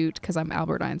one suit because I'm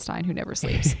Albert Einstein who never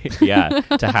sleeps.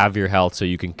 To have your health so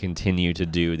you can continue to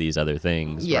do these other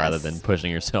things rather than pushing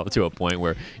yourself to a point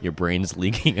where your brain's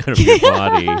leaking out of your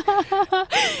body.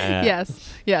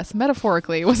 Yes.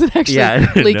 Metaphorically, it wasn't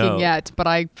actually leaking yet, but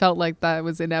I felt like that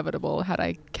was inevitable had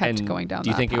I kept going down that path. Do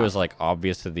you think it was like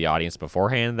obvious to the audience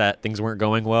beforehand that things weren't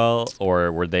going well,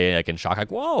 or were they like in shock, like,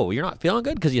 whoa, you're not feeling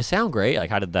good because you sound great? Like,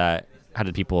 how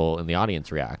did people in the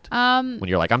audience react when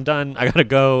you're like, I'm done, I gotta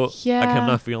go, I'm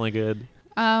not feeling good?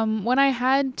 When I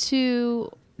had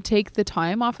to take the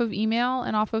time off of email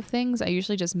and off of things, I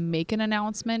usually just make an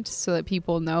announcement so that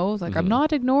people know, like, I'm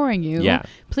not ignoring you.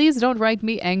 Please don't write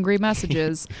me angry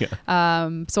messages.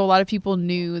 So a lot of people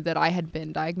knew that I had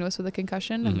been diagnosed with a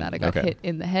concussion and that I got hit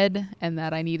in the head and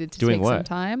that I needed to take some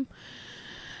time.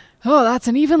 Oh, that's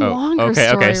an even longer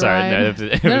story. Okay,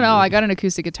 sorry. No, I got an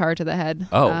acoustic guitar to the head.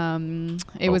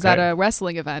 It was at a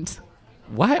wrestling event.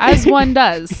 What? As one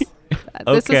does.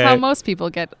 This is how most people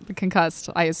get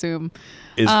concussed, I assume.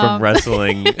 Is from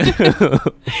wrestling.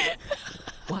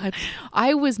 What?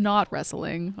 I was not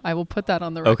wrestling. I will put that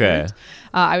on the record. Okay.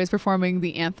 I was performing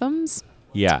the anthems.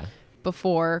 Yeah.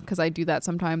 Before, because I do that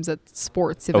sometimes at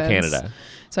sports events. Canada.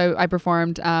 So I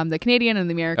performed the Canadian and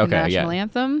the American national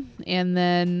anthem. And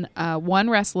then one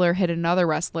wrestler hit another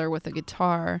wrestler with a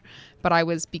guitar. But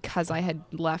because I had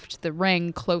left the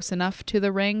ring close enough to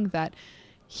the ring that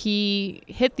he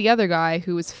hit the other guy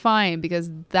who was fine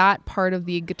because that part of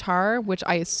the guitar, which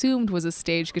I assumed was a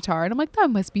stage guitar, and I'm like, that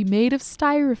must be made of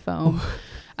styrofoam.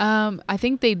 I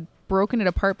think they'd broken it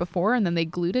apart before and then they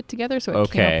glued it together so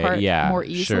it came apart more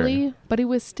easily. But it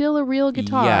was still a real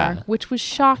guitar, which was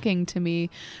shocking to me,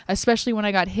 especially when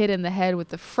I got hit in the head with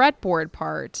the fretboard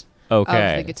part of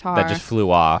the guitar. That just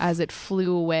flew off. As it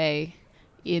flew away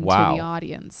into the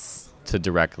audience. To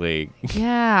directly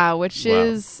which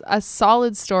is a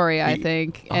solid story, I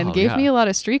think, and gave me a lot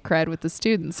of street cred with the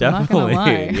students. Definitely.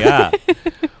 I'm not gonna lie.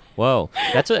 Whoa,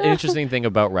 that's an interesting thing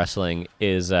about wrestling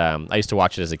is I used to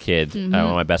watch it as a kid. One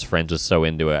of my best friends was so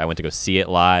into it. I went to go see it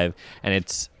live, and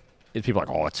it's people are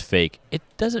like, oh, it's fake. It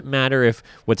doesn't matter if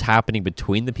what's happening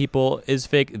between the people is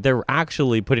fake. They're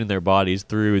actually putting their bodies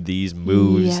through these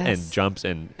moves and jumps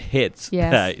and hits.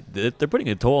 They're putting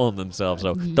a toll on themselves.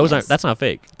 So that's not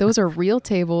fake. Those are real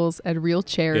tables and real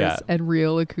chairs and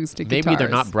real acoustic guitars. Maybe they're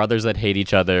not brothers that hate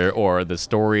each other, or the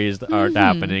stories aren't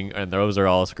happening, and those are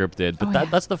all scripted. But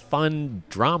that's the fun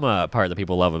drama part that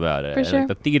people love about it. For sure. Like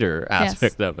the theater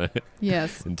aspect of it.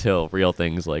 Yes. Until real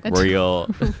things like real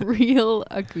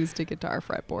acoustic guitar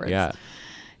fretboards.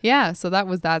 So that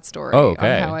was that story on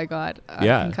how I got a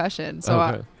concussion.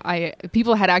 So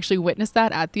people had actually witnessed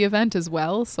that at the event as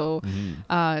well. So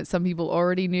some people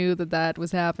already knew that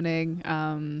was happening.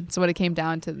 So when it came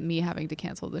down to me having to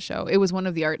cancel the show, it was one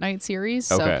of the art night series.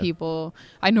 So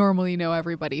I normally know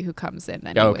everybody who comes in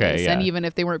anyways. And even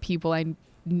if they weren't people I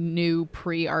knew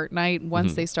pre-art night,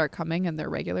 once they start coming and they're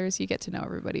regulars, you get to know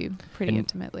everybody pretty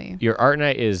intimately. Your art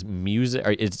night is music,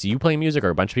 or is you playing music, or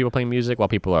a bunch of people playing music while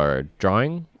people are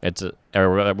drawing?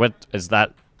 What is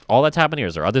that all that's happening, or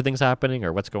is there other things happening,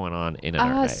 or what's going on in an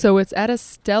art night? So it's at a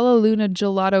Stella Luna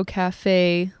Gelato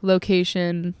Cafe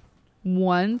location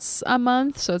once a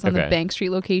month. So it's on the Okay. Bank Street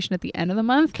location at the end of the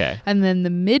month. Okay. And then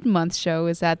the mid-month show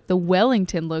is at the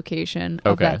Wellington location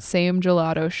of Okay. that same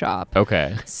gelato shop.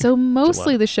 Okay. So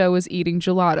mostly Gelato. the show is eating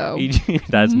gelato.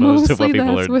 That's most of what Mostly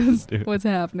people that's are doing. what's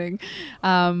happening.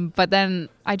 But then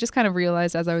I just kind of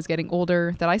realized as I was getting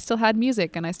older that I still had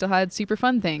music and I still had super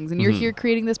fun things. And you're here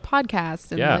creating this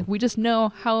podcast. And Yeah. like, we just know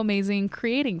how amazing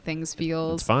creating things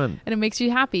feels. It's fun. And it makes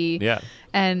you happy. Yeah.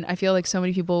 And I feel like so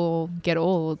many people get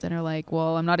old and are like,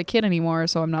 well, I'm not a kid anymore,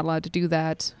 so I'm not allowed to do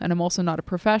that. And I'm also not a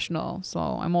professional, so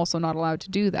I'm also not allowed to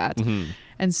do that.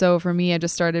 And so for me, I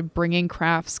just started bringing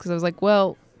crafts because I was like,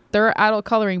 well, there are adult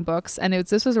coloring books. And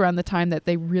this was around the time that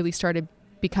they really started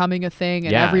becoming a thing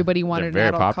and Yeah, everybody they're wanted an very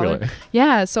adult popular. color.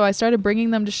 Yeah, so I started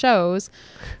bringing them to shows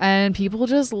and people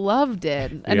just loved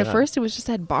it. And at Yeah. first it was just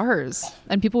at bars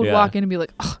and people would Yeah. walk in and be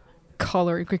like, oh,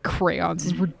 coloring with crayons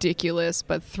is ridiculous,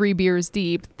 but 3 beers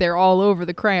deep, they're all over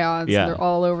the crayons. Yeah. They're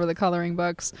all over the coloring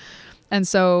books. And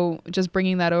so just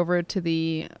bringing that over to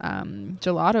the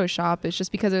gelato shop is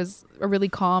just because it was a really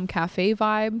calm cafe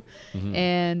vibe.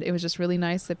 And it was just really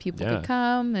nice that people Yeah. could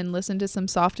come and listen to some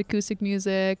soft acoustic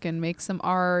music and make some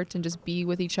art and just be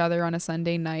with each other on a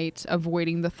Sunday night,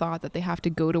 avoiding the thought that they have to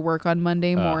go to work on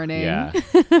Monday morning. Yeah.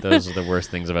 Those are the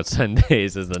worst things about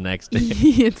Sundays is the next day.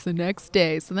 It's the next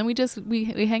day. So then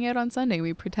we hang out on Sunday.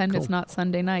 We pretend it's not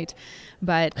Sunday night.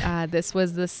 But this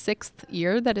was the 6th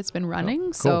year that it's been running.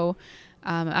 cool. So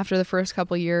after the first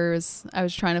couple years, I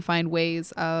was trying to find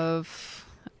ways of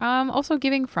also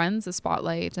giving friends a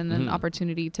spotlight and an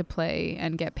opportunity to play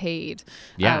and get paid.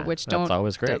 Yeah, which that's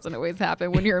always great. doesn't always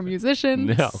happen when you're a musician.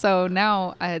 No. So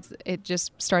now it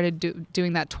just started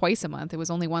doing that twice a month. It was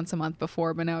only once a month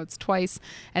before, but now it's twice,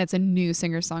 and it's a new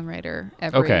singer-songwriter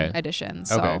every edition.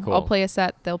 So Okay, cool. I'll play a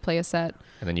set, they'll play a set.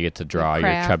 And then you get to draw your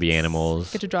crafts. chubby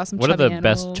animals. Get to draw some What chubby are the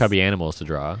best animals. chubby animals to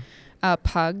draw?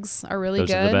 Pugs are really Those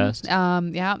good. are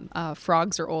the best?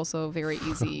 Frogs are also very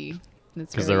easy.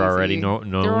 Because they're already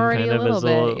known They're already kind a of little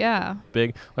as bit, yeah.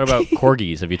 big. What about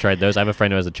corgis? Have you tried those? I have a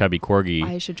friend who has a chubby corgi.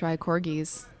 I should try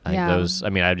corgis. I think those. I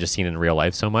mean, I've just seen it in real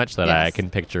life so much that I Yes. can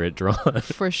picture it drawn.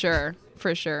 For sure.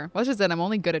 Well, that's just it. I'm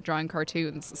only good at drawing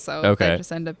cartoons, so Okay. they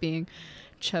just end up being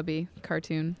chubby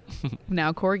cartoon.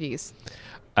 Now corgis.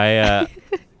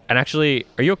 And actually,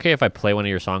 are you okay if I play one of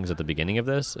your songs at the beginning of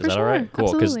this? Is For that all sure, right? Cool.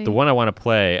 Because absolutely. the one I want to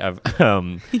play of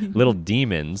Little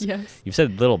Demons. Yes. You've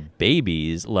said little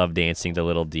babies love dancing to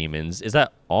Little Demons. Is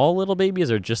that all little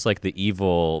babies or just like the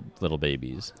evil little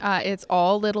babies? It's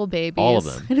all little babies. All of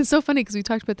them. And it's so funny because we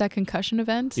talked about that concussion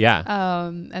event. Yeah.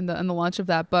 And the launch of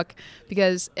that book,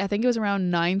 because I think it was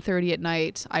around 9:30 at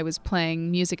night. I was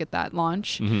playing music at that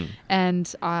launch,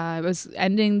 and I was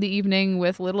ending the evening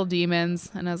with Little Demons,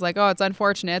 and I was like, oh, it's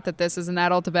unfortunate that this is an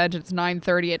adult event. It's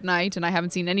 9:30 at night, and I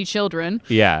haven't seen any children.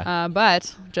 Yeah.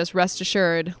 But just rest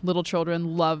assured, little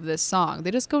children love this song.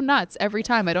 They just go nuts every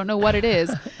time. I don't know what it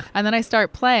is. And then I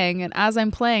start playing, and as I'm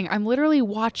playing, I'm literally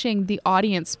watching the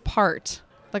audience part.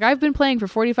 Like, I've been playing for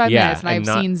 45 Yeah, minutes, and and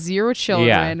I've seen 0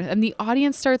 children, and the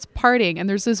audience starts parting, and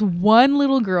there's this one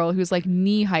little girl who's like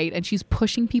knee height, and she's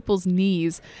pushing people's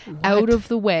knees out of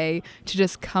the way to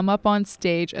just come up on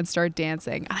stage and start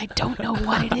dancing. And I don't know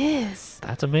what it is.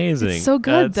 That's amazing. It's so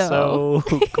good, That's so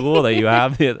cool that you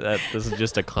have it. That this is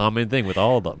just a common thing with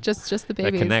all of them. Just the that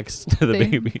babies. connects to the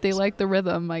babies. They like the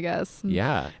rhythm, I guess.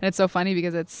 Yeah. And it's so funny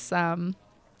because it's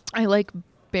I like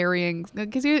burying,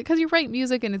 because you write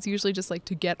music and it's usually just like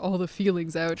to get all the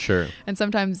feelings out. Sure. And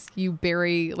sometimes you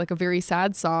bury like a very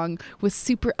sad song with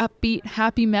super upbeat,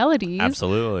 happy melodies.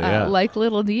 Absolutely. Yeah. Like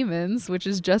Little Demons, which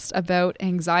is just about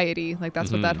anxiety. Like that's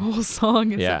what that whole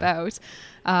song is Yeah. about.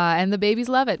 And the babies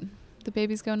love it. The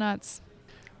babies go nuts.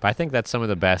 But I think that's some of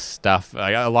the best stuff.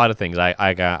 A lot of things.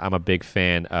 I'm a big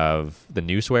fan of the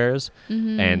New Swears,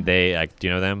 and they like. Do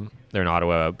you know them? They're an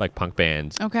Ottawa like punk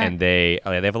band. Okay. And they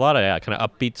have a lot of kind of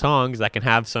upbeat songs that can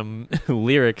have some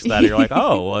lyrics that you're like,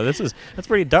 oh, well, that's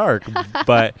pretty dark.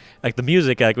 But like the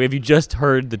music, like if you just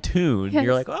heard the tune, Yes.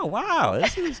 you're like, oh wow,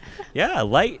 this is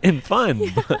light and fun.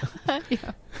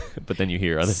 Yeah. But then you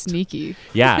hear other Sneaky.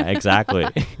 Yeah, exactly.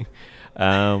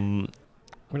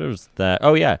 What was that?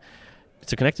 Oh, yeah.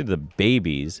 So connected to the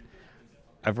babies,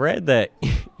 I've read that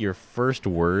your first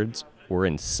words were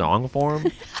in song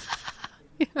form.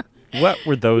 What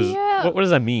were those? Yeah. What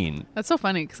does that mean? That's so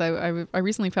funny because I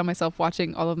recently found myself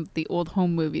watching all of the old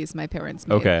home movies my parents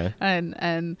made. Okay.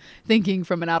 And thinking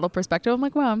from an adult perspective, I'm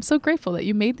like, wow, I'm so grateful that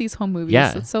you made these home movies.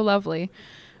 Yeah. It's so lovely.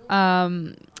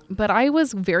 But I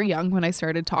was very young when I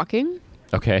started talking.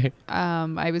 Okay.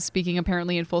 I was speaking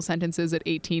apparently in full sentences at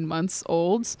 18 months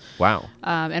old. Wow.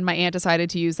 And my aunt decided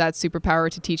to use that superpower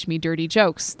to teach me dirty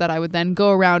jokes that I would then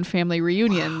go around family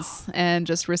reunions and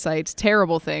just recite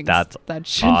terrible things That's that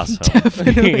should awesome.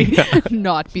 definitely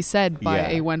not be said by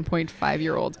Yeah. a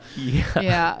 1.5-year-old. Yeah.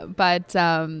 Yeah, but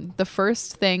the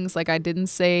first things, like I didn't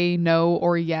say no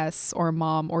or yes or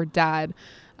mom or dad.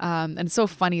 And it's so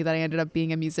funny that I ended up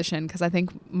being a musician because I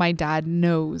think my dad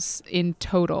knows in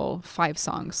total 5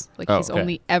 songs. Like Oh, he's okay.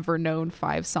 only ever known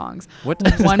 5 songs. What?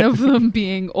 One of them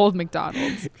being Old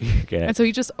MacDonald. Okay. And so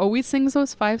he just always sings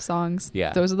those 5 songs.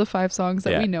 Yeah. Those are the 5 songs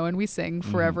that Yeah. we know and we sing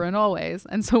forever and always.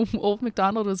 And so Old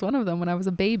MacDonald was one of them when I was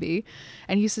a baby.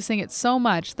 And he used to sing it so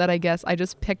much that I guess I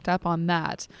just picked up on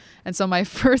that. And so my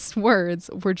first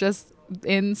words were just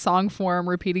in song form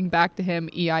repeating back to him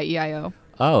E-I-E-I-O.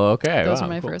 Oh, okay. Those wow, are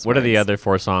my cool. first What are the words. other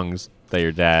 4 songs that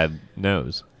your dad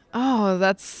knows? Oh,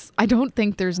 I don't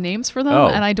think there's names for them. Oh.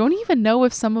 And I don't even know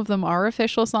if some of them are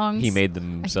official songs. He made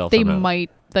them himself. They somehow. might,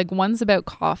 like one's about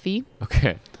coffee.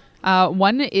 Okay.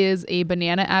 One is a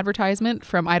banana advertisement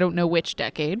from I don't know which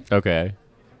decade. Okay.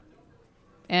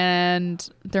 And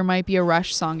there might be a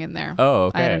Rush song in there. Oh,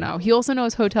 okay. I don't know. He also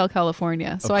knows Hotel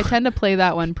California. So I tend to play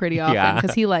that one pretty often Yeah.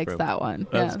 because he likes that one.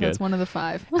 That's Yeah, good. that's one of the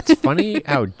 5. It's funny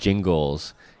how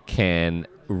jingles can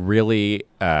really,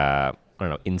 I don't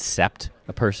know, incept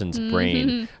a person's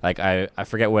brain. Like I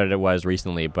forget what it was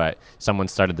recently, but someone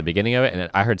started the beginning of it, and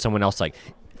I heard someone else like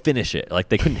finish it. Like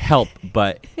they couldn't help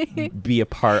but be a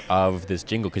part of this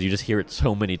jingle because you just hear it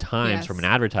so many times Yes. from an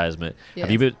advertisement.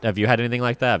 Yes. Have you had anything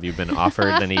like that? Have you been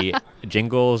offered any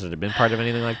jingles or been part of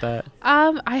anything like that?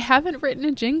 I haven't written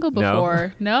a jingle No?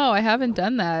 before. No, I haven't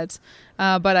done that.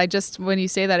 But I just, when you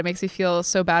say that, it makes me feel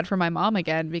so bad for my mom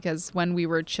again, because when we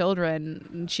were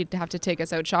children, she'd have to take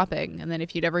us out shopping. And then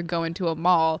if you'd ever go into a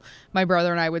mall, my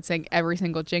brother and I would sing every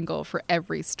single jingle for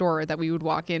every store that we would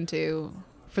walk into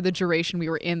for the duration we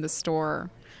were in the store.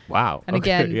 Wow. And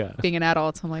Okay, again, yeah. being an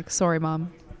adult, I'm like, sorry,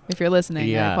 Mom. If you're listening, I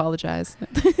Yeah. apologize.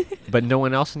 But no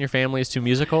one else in your family is too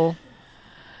musical?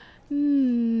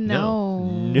 No.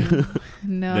 No.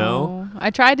 No. I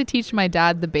tried to teach my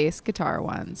dad the bass guitar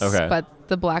once, Okay. but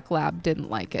the black lab didn't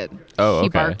like it. Oh, He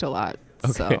okay. barked a lot.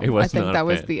 Okay, So he was I think not a that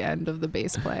was fan. the end of the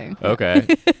bass playing. Okay.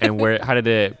 And how did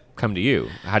it come to you?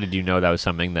 How did you know that was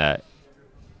something that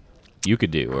you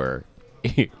could do or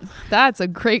That's a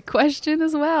great question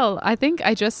as well. I think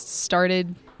I just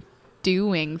started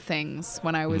doing things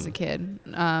when I was a kid.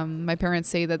 My parents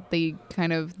say that the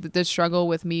struggle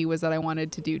with me was that I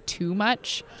wanted to do too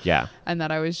much. yeah. And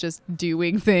that I was just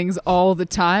doing things all the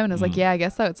time. And I was like, yeah, I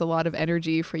guess that's a lot of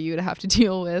energy for you to have to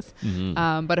deal with.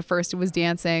 But at first it was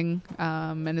dancing.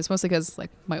 And it's mostly because like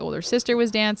my older sister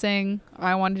was dancing.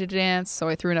 I wanted to dance. So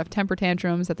I threw enough temper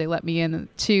tantrums that they let me in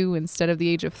at 2 instead of the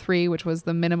age of 3, which was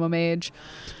the minimum age.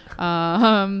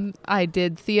 I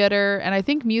did theater, and I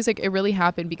think music, it really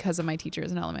happened because of my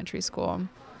teachers in elementary school.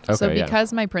 So Okay, yeah.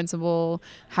 because my principal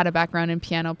had a background in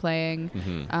piano playing,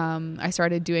 I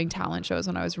started doing talent shows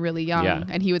when I was really young, Yeah.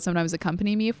 and he would sometimes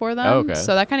accompany me for them. Oh, okay.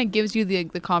 So that kind of gives you the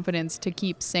confidence to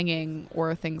keep singing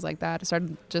or things like that. I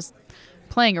started just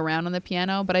playing around on the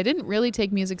piano, but I didn't really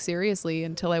take music seriously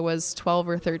until I was 12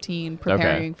 or 13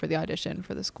 preparing for the audition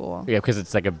for the school. Yeah, because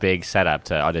it's like a big setup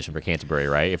to audition for Canterbury,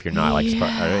 right? If you're not like,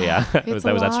 Yeah. was It's a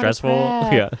that lot of stressful?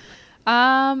 prep.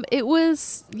 Yeah. It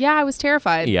was, I was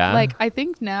terrified. Yeah. Like, I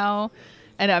think now,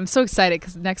 and I'm so excited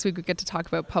because next week we get to talk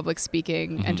about public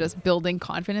speaking and just building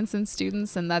confidence in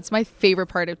students. And that's my favorite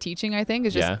part of teaching, I think,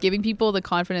 is just Yeah. giving people the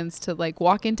confidence to like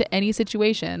walk into any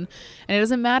situation. And it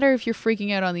doesn't matter if you're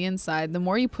freaking out on the inside. The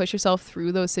more you push yourself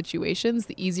through those situations,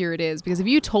 the easier it is. Because if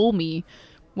you told me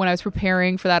when I was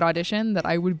preparing for that audition that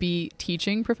I would be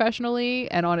teaching professionally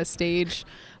and on a stage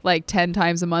like 10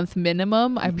 times a month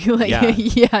minimum, I'd be like, Yeah.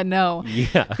 yeah, no.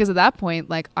 Yeah. Because at that point,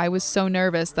 like I was so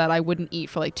nervous that I wouldn't eat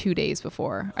for like 2 days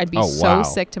before. I'd be Oh, so wow.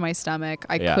 sick to my stomach.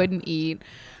 I Yeah. couldn't eat.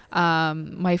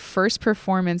 My first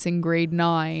performance in grade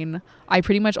 9, I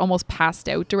pretty much almost passed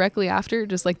out directly after,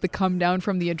 just like the come down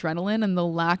from the adrenaline and the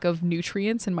lack of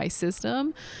nutrients in my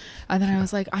system. And then I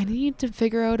was like, I need to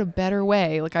figure out a better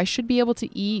way. Like I should be able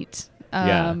to eat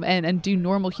Yeah. and do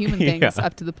normal human things Yeah.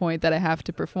 up to the point that I have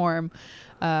to perform.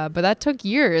 But that took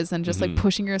years, and just like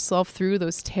pushing yourself through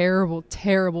those terrible,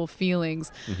 terrible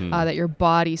feelings that your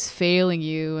body's failing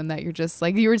you, and that you're just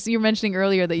like you were mentioning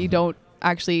earlier that you don't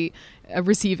actually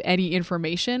receive any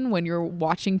information when you're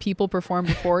watching people perform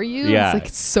before you. Yeah. It's like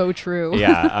it's so true.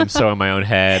 Yeah. I'm so in my own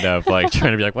head of like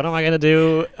trying to be like, what am I going to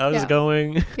do? How's Yeah. it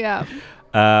going? Yeah.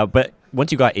 But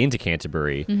once you got into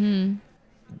Canterbury,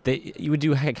 you would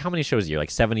do like, how many shows a year? Like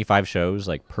 75 shows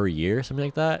like per year, something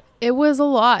like that? It was a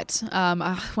lot.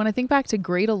 When I think back to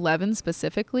grade 11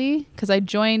 specifically, because I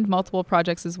joined multiple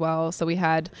projects as well. So we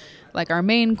had like our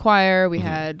main choir, we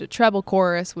had treble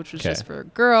chorus, which was just for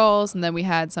girls. And then we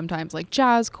had sometimes like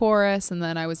jazz chorus. And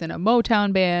then I was in a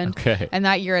Motown band. Okay. And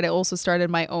that year I also started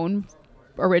my own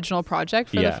original project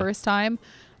for the first time.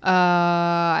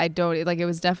 It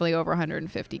was definitely over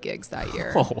 150 gigs that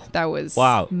year. Oh, that was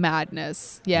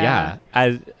madness. Yeah.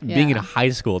 As being in high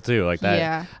school too, like that.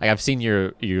 Yeah. Like I've seen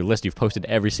your list. You've posted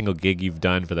every single gig you've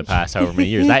done for the past however many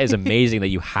years. That is amazing that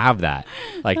you have that.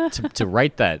 Like to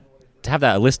write that, to have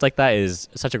that list like that is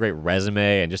such a great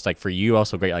resume, and just like for you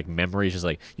also great like memories. Just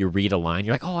like you read a line,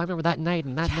 you're like, oh, I remember that night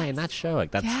and that night and that show. Like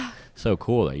that's so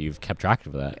cool that you've kept track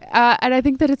of that. And I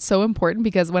think that it's so important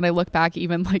because when I look back,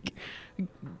 even like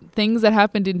things that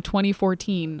happened in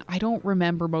 2014, I don't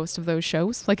remember most of those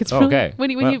shows. Like it's really,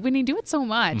 when you do it so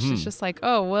much, it's just like,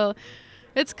 oh well,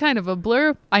 it's kind of a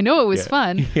blur. I know it was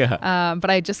fun. But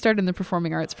I just started in the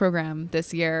performing arts program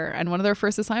this year, and one of their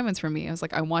first assignments for me, I was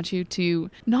like, I want you to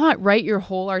not write your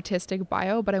whole artistic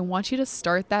bio, but I want you to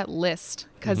start that list,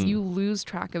 because you lose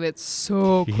track of it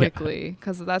so quickly.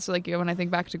 Because that's like, when I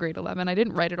think back to grade 11, I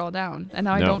didn't write it all down, and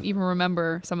now I don't even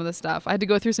remember some of the stuff. I had to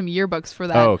go through some yearbooks for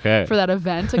that for that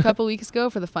event a couple weeks ago,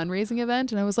 for the fundraising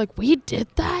event, and I was like, we did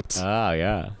that? Oh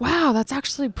yeah. Wow, that's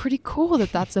actually pretty cool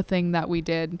that's a thing that we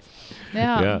did.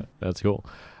 Yeah, that's cool.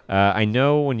 I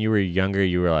know when you were younger,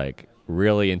 you were like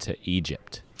really into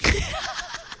Egypt.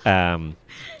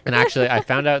 And actually, I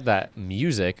found out that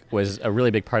music was a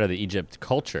really big part of the Egypt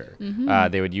culture.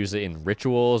 They would use it in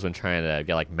rituals when trying to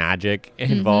get like magic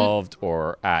involved,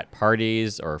 or at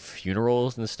parties or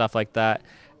funerals and stuff like that.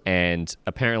 And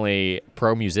apparently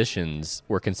pro musicians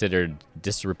were considered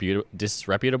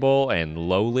disreputable and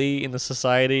lowly in the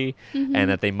society, and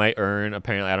that they might earn,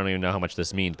 apparently, I don't even know how much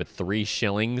this means, but 3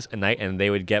 shillings a night, and they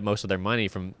would get most of their money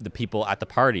from the people at the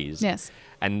parties. Yes.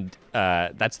 And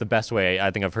that's the best way,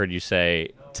 I think I've heard you say,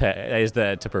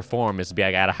 to perform, is to be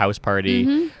like at a house party.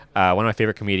 One of my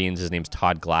favorite comedians, his name's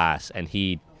Todd Glass, and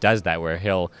he does that, where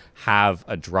he'll have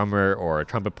a drummer or a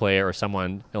trumpet player or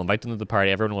someone, he'll invite them to the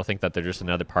party. Everyone will think that they're just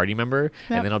another party member,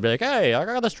 and then I'll be like, hey, I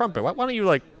got this trumpet, why don't you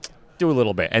like do a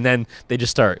little bit? And then they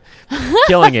just start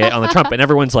killing it on the trumpet, and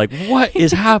everyone's like, what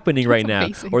is happening right now?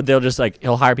 Amazing. Or they'll just like,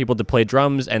 he'll hire people to play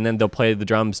drums, and then they'll play the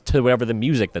drums to whatever the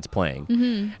music that's playing.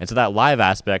 And so that live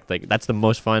aspect, like that's the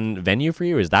most fun venue for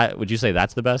you. Would you say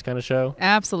that's the best kind of show?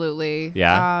 Absolutely.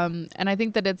 Yeah. And I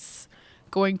think that it's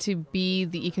going to be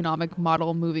the economic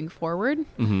model moving forward,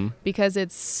 because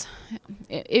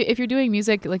if you're doing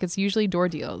music, like it's usually door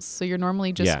deals, so you're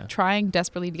normally just trying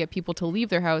desperately to get people to leave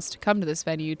their house to come to this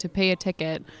venue to pay a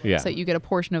ticket, so that you get a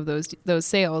portion of those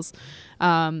sales.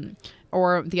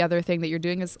 Or the other thing that you're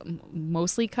doing is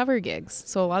mostly cover gigs,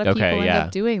 so a lot of people end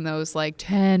up doing those like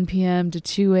 10 p.m. to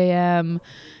 2 a.m.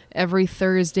 every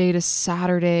Thursday to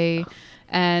Saturday.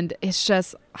 And it's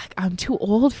just, like, I'm too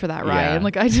old for that, Ryan.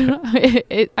 Like, I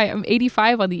am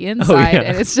 85 on the inside,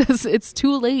 and it's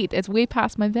too late. It's way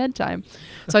past my bedtime.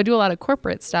 So I do a lot of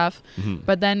corporate stuff,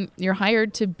 but then you're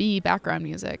hired to be background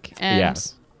music. And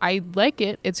I like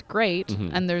it. It's great.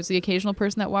 And there's the occasional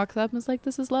person that walks up and is like,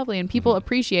 this is lovely. And people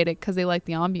appreciate it because they like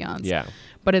the ambiance. Yeah.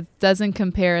 But it doesn't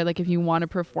compare, like, if you want a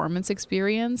performance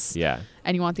experience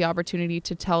and you want the opportunity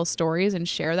to tell stories and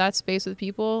share that space with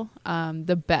people,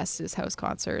 the best is house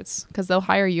concerts, because they'll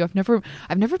hire you. I've never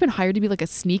been hired to be like a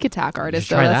sneak attack artist,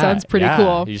 though. That sounds pretty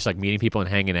cool. You're just like meeting people and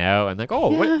hanging out, and like,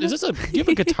 oh, what, is this do you have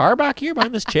a guitar back here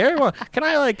behind this chair? Well, can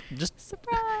I like just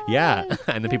surprise? Yeah.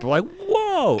 And then people are like,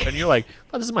 whoa, and you're like,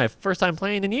 oh, this is my first time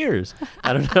playing in years.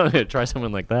 I don't know. Try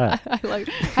someone like that. I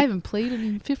haven't played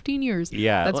in 15 years.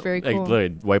 Yeah, that's very cool.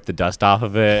 Like, wipe the dust off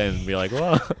of it and be like,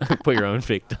 whoa, put your own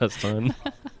fake dust on.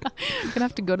 I'm gonna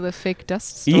have to go to the fake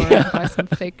dust store and buy some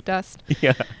fake dust.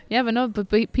 But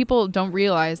people don't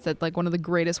realize that, like, one of the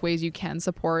greatest ways you can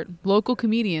support local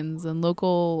comedians and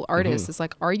local artists is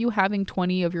like, are you having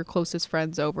 20 of your closest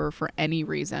friends over for any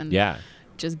reason?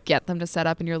 Just get them to set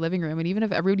up in your living room, and even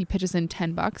if everybody pitches in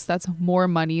 $10, that's more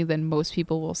money than most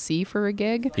people will see for a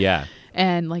gig.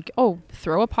 And like, oh,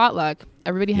 throw a potluck.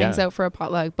 Everybody hangs out for a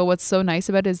potluck. But what's so nice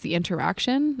about it is the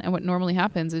interaction. And what normally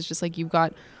happens is just like, you've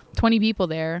got 20 people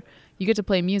there, you get to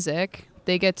play music,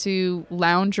 they get to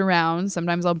lounge around.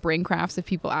 Sometimes I'll bring crafts if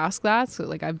people ask that. So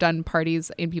like, I've done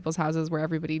parties in people's houses where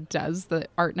everybody does the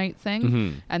art night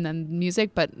thing and then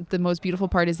music. But the most beautiful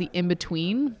part is the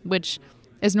in-between, which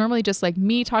is normally just like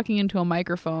me talking into a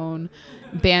microphone,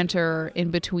 banter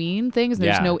in between things.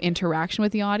 There's Yeah. no interaction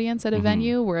with the audience at a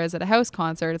venue. Whereas at a house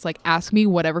concert, it's like, ask me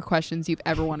whatever questions you've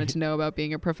ever wanted to know about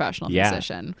being a professional Yeah.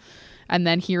 musician. And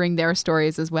then hearing their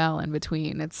stories as well in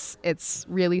between. It's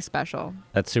really special.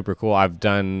 That's super cool. I've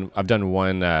done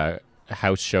one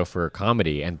house show for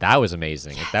comedy, and that was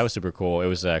amazing. That was super cool. It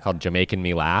was called Jamaican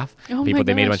Me Laugh. Oh People my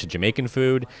they made a gosh. bunch of Jamaican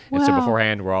food, and so Wow.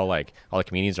 beforehand we're all the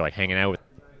comedians are like hanging out with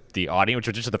the audience, which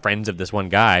was just the friends of this one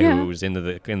guy Yeah. who was in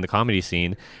the comedy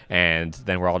scene, and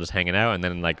then we're all just hanging out, and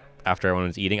then like after everyone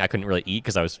was eating, I couldn't really eat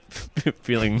because I was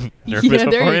feeling nervous Yeah, there you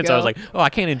beforehand. So I was go. like, oh, I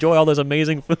can't enjoy all this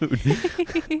amazing food.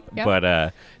 Yep.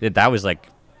 But that was like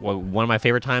one of my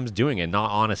favorite times doing it, not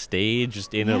on a stage,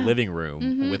 just in a Yeah. living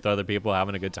room with other people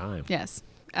having a good time. Yes.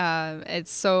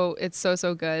 It's so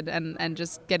good, and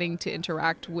just getting to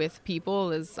interact with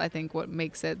people is, I think, what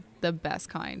makes it the best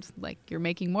kind. Like, you're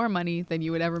making more money than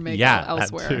you would ever make Yeah, that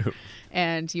elsewhere, too.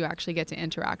 and you actually get to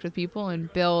interact with people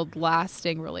and build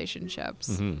lasting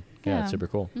relationships. Yeah, Yeah. it's super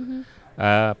cool.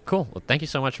 Cool. Well, thank you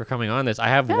so much for coming on this. I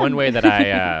have Yeah. one way that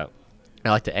I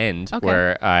like to end, Okay.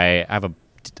 where I have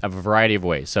a variety of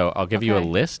ways. So I'll give you a Okay.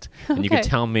 list, and you can Okay.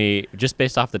 tell me just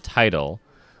based off the title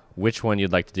which one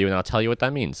you'd like to do, and I'll tell you what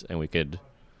that means, and we could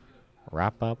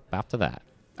wrap up after that.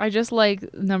 I just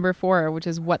like number 4, which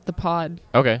is what the pod.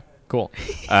 Okay, cool.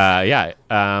 Yeah.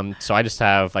 So I just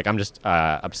have I'm just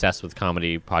obsessed with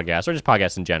comedy podcasts, or just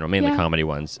podcasts in general, mainly Yeah. comedy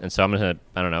ones. And so I'm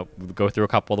gonna go through a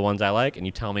couple of the ones I like, and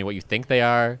you tell me what you think they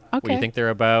are, what you Okay. think they're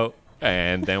about,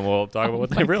 and then we'll talk about what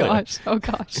they My really gosh. Oh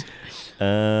gosh.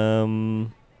 are.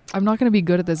 I'm not going to be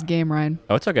good at this game, Ryan.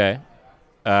 Oh, it's okay.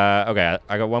 Okay,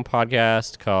 I got one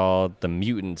podcast called The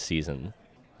Mutant Season.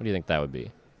 What do you think that would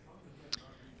be?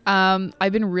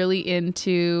 I've been really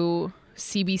into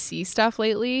CBC stuff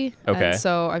lately. Okay. And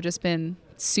so I've just been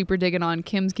super digging on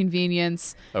Kim's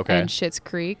Convenience Okay. and Schitt's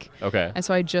Creek. Okay. And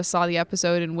so I just saw the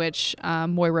episode in which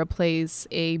Moira plays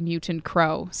a mutant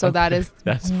crow. So that is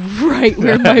That's- right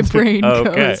where my brain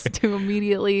okay. goes to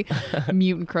immediately.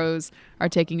 Mutant crows are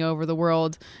taking over the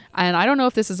world. And I don't know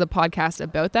if this is a podcast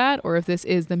about that, or if this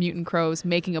is the mutant crows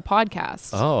making a podcast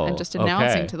Oh, and just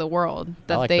announcing okay. to the world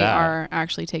that like they that. are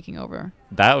actually taking over.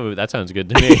 That sounds good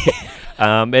to me.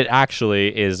 It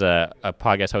actually is a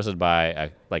podcast hosted by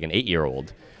an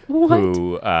 8-year-old What?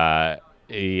 who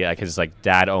his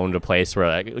dad owned a place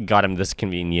where got him this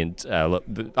convenient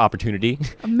opportunity to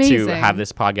Amazing. have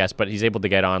this podcast, but he's able to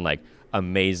get on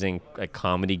amazing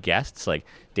comedy guests like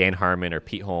Dan Harmon or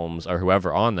Pete Holmes or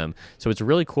whoever on them. So it's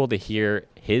really cool to hear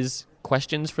his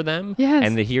questions for them, Yes.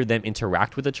 and to hear them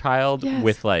interact with a child Yes.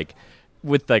 with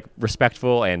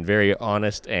respectful and very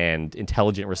honest and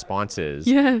intelligent responses.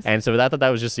 Yes. And so I thought that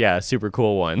was just a super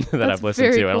cool one that That's I've listened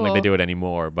very to. I don't think they cool. do it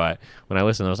anymore, but when I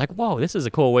listened, I was like, whoa, this is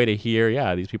a cool way to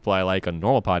hear these people I like on a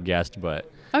normal podcast, but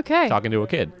Okay. talking to a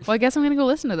kid. Well, I guess I'm going to go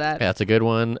listen to that. Yeah, that's a good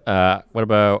one. What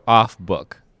about Off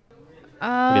Book? What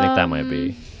do you think that might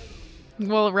be?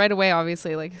 Well, right away,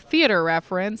 obviously, theater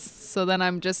reference. So then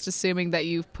I'm just assuming that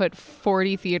you've put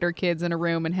 40 theater kids in a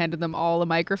room and handed them all a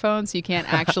microphone so you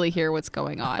can't actually hear what's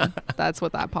going on. That's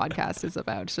what that podcast is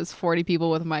about. It's just 40 people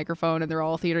with a microphone, and they're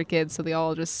all theater kids, so they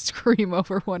all just scream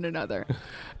over one another.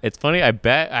 It's funny. I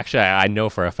bet, actually, I know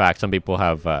for a fact some people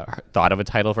have thought of a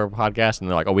title for a podcast, and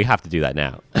they're like, oh, we have to do that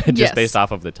now. Just Yes. based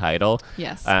off of the title.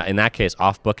 Yes. In that case,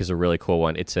 Off Book is a really cool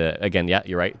one. It's again, yeah,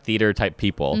 you're right, theater type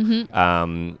people.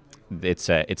 Mm-hmm. It's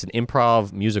an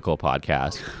improv musical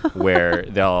podcast where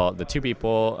the two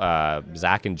people,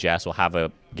 Zach and Jess, will have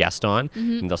a guest on,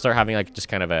 and they'll start having just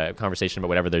kind of a conversation about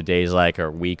whatever their day's like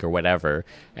or week or whatever.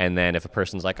 And then if a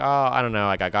person's like, oh, I don't know,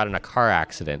 I got in a car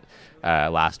accident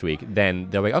last week, then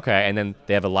they'll be okay. And then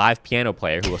they have a live piano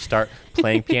player who will start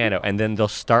playing piano, and then they'll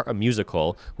start a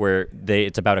musical where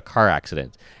it's about a car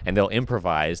accident, and they'll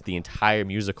improvise the entire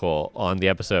musical on the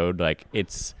episode.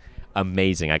 It's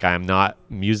amazing. I'm not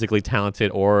musically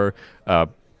talented or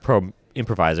pro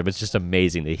improviser, but it's just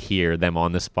amazing to hear them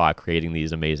on the spot creating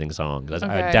these amazing songs. I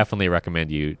Okay. definitely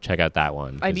recommend you check out that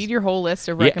one. I 'cause- need your whole list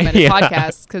of Yeah, recommended yeah.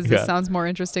 podcasts, because this Yeah. sounds more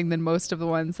interesting than most of the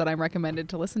ones that I'm recommended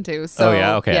to listen to. So, oh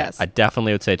yeah, okay. Yes. I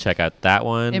definitely would say check out that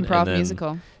one. and Improv then-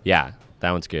 musical. Yeah,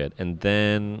 that one's good. And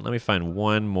then let me find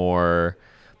one more.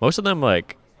 Most of them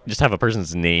just have a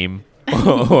person's name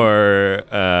or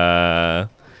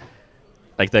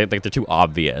they're too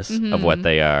obvious of what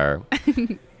they are.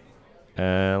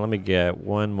 Let me get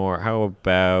one more. How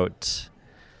about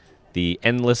the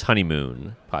Endless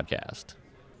Honeymoon podcast?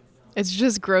 It's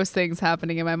just gross things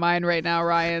happening in my mind right now,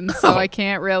 Ryan. So I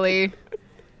can't really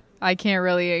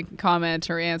comment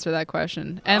or answer that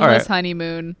question. Endless right.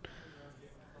 honeymoon.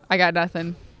 I got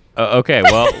nothing. Okay,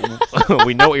 well,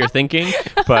 we know what you're thinking,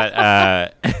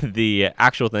 but the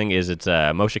actual thing is it's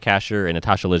Moshe Kasher and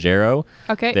Natasha Leggero.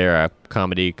 Okay. They're a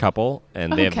comedy couple,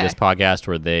 and they have Okay. this podcast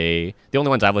where the only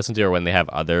ones I've listened to are when they have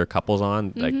other couples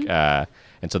on,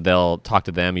 and so they'll talk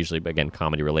to them, usually, again,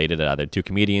 comedy related, either two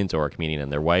comedians or a comedian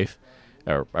and their wife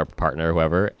or partner,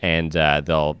 whoever, and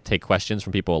they'll take questions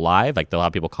from people live. Like, they'll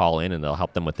have people call in and they'll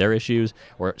help them with their issues,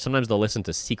 or sometimes they'll listen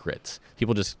to secrets.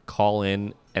 People just call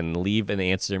in and leave an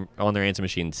answer on their answer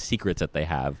machine secrets that they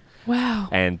have. Wow.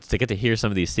 And to get to hear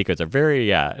some of these secrets are very,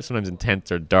 sometimes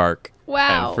intense or dark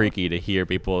Wow. and freaky to hear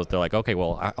people. They're like, okay,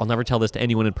 well, I'll never tell this to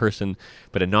anyone in person,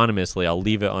 but anonymously, I'll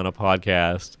leave it on a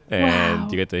podcast. And Wow.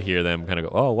 you get to hear them kind of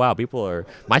go, oh, wow,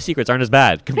 my secrets aren't as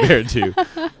bad compared to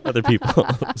other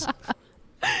people's.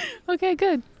 Okay,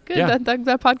 good. Good. Yeah.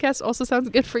 That podcast also sounds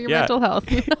good for your Yeah. mental health.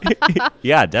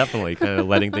 Yeah, definitely. Kind of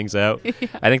letting things out.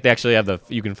 I think they actually have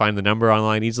you can find the number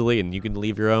online easily, and you can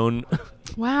leave your own.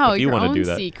 Wow, If you your wanna own do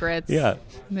that. secrets. Yeah.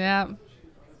 Yeah.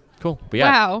 Cool. But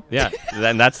yeah. Wow. Yeah.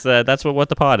 And that's what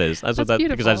the pod is. That's what That's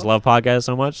because I just beautiful. love podcasts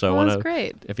so much. So I Well, want that's to.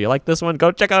 great. If you like this one,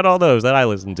 go check out all those that I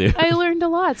listen to. I learned a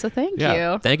lot, so thank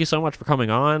Yeah. you. Thank you so much for coming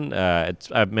on. I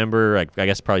remember, I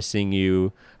guess, probably seeing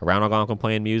you around Algonquin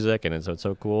playing music, and it's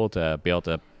so cool to be able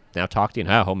to now talk to you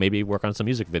and maybe work on some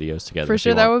music videos together. For if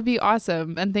you sure, that want. would be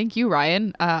awesome. And thank you,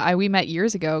 Ryan. We met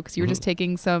years ago because you were just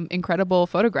taking some incredible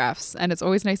photographs, and it's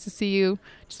always nice to see you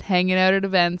just hanging out at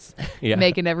events, Yeah.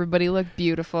 making everybody look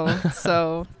beautiful.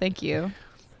 So thank you.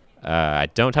 I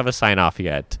don't have a sign off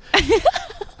yet.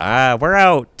 We're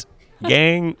out,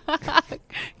 gang.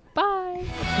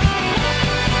 Bye.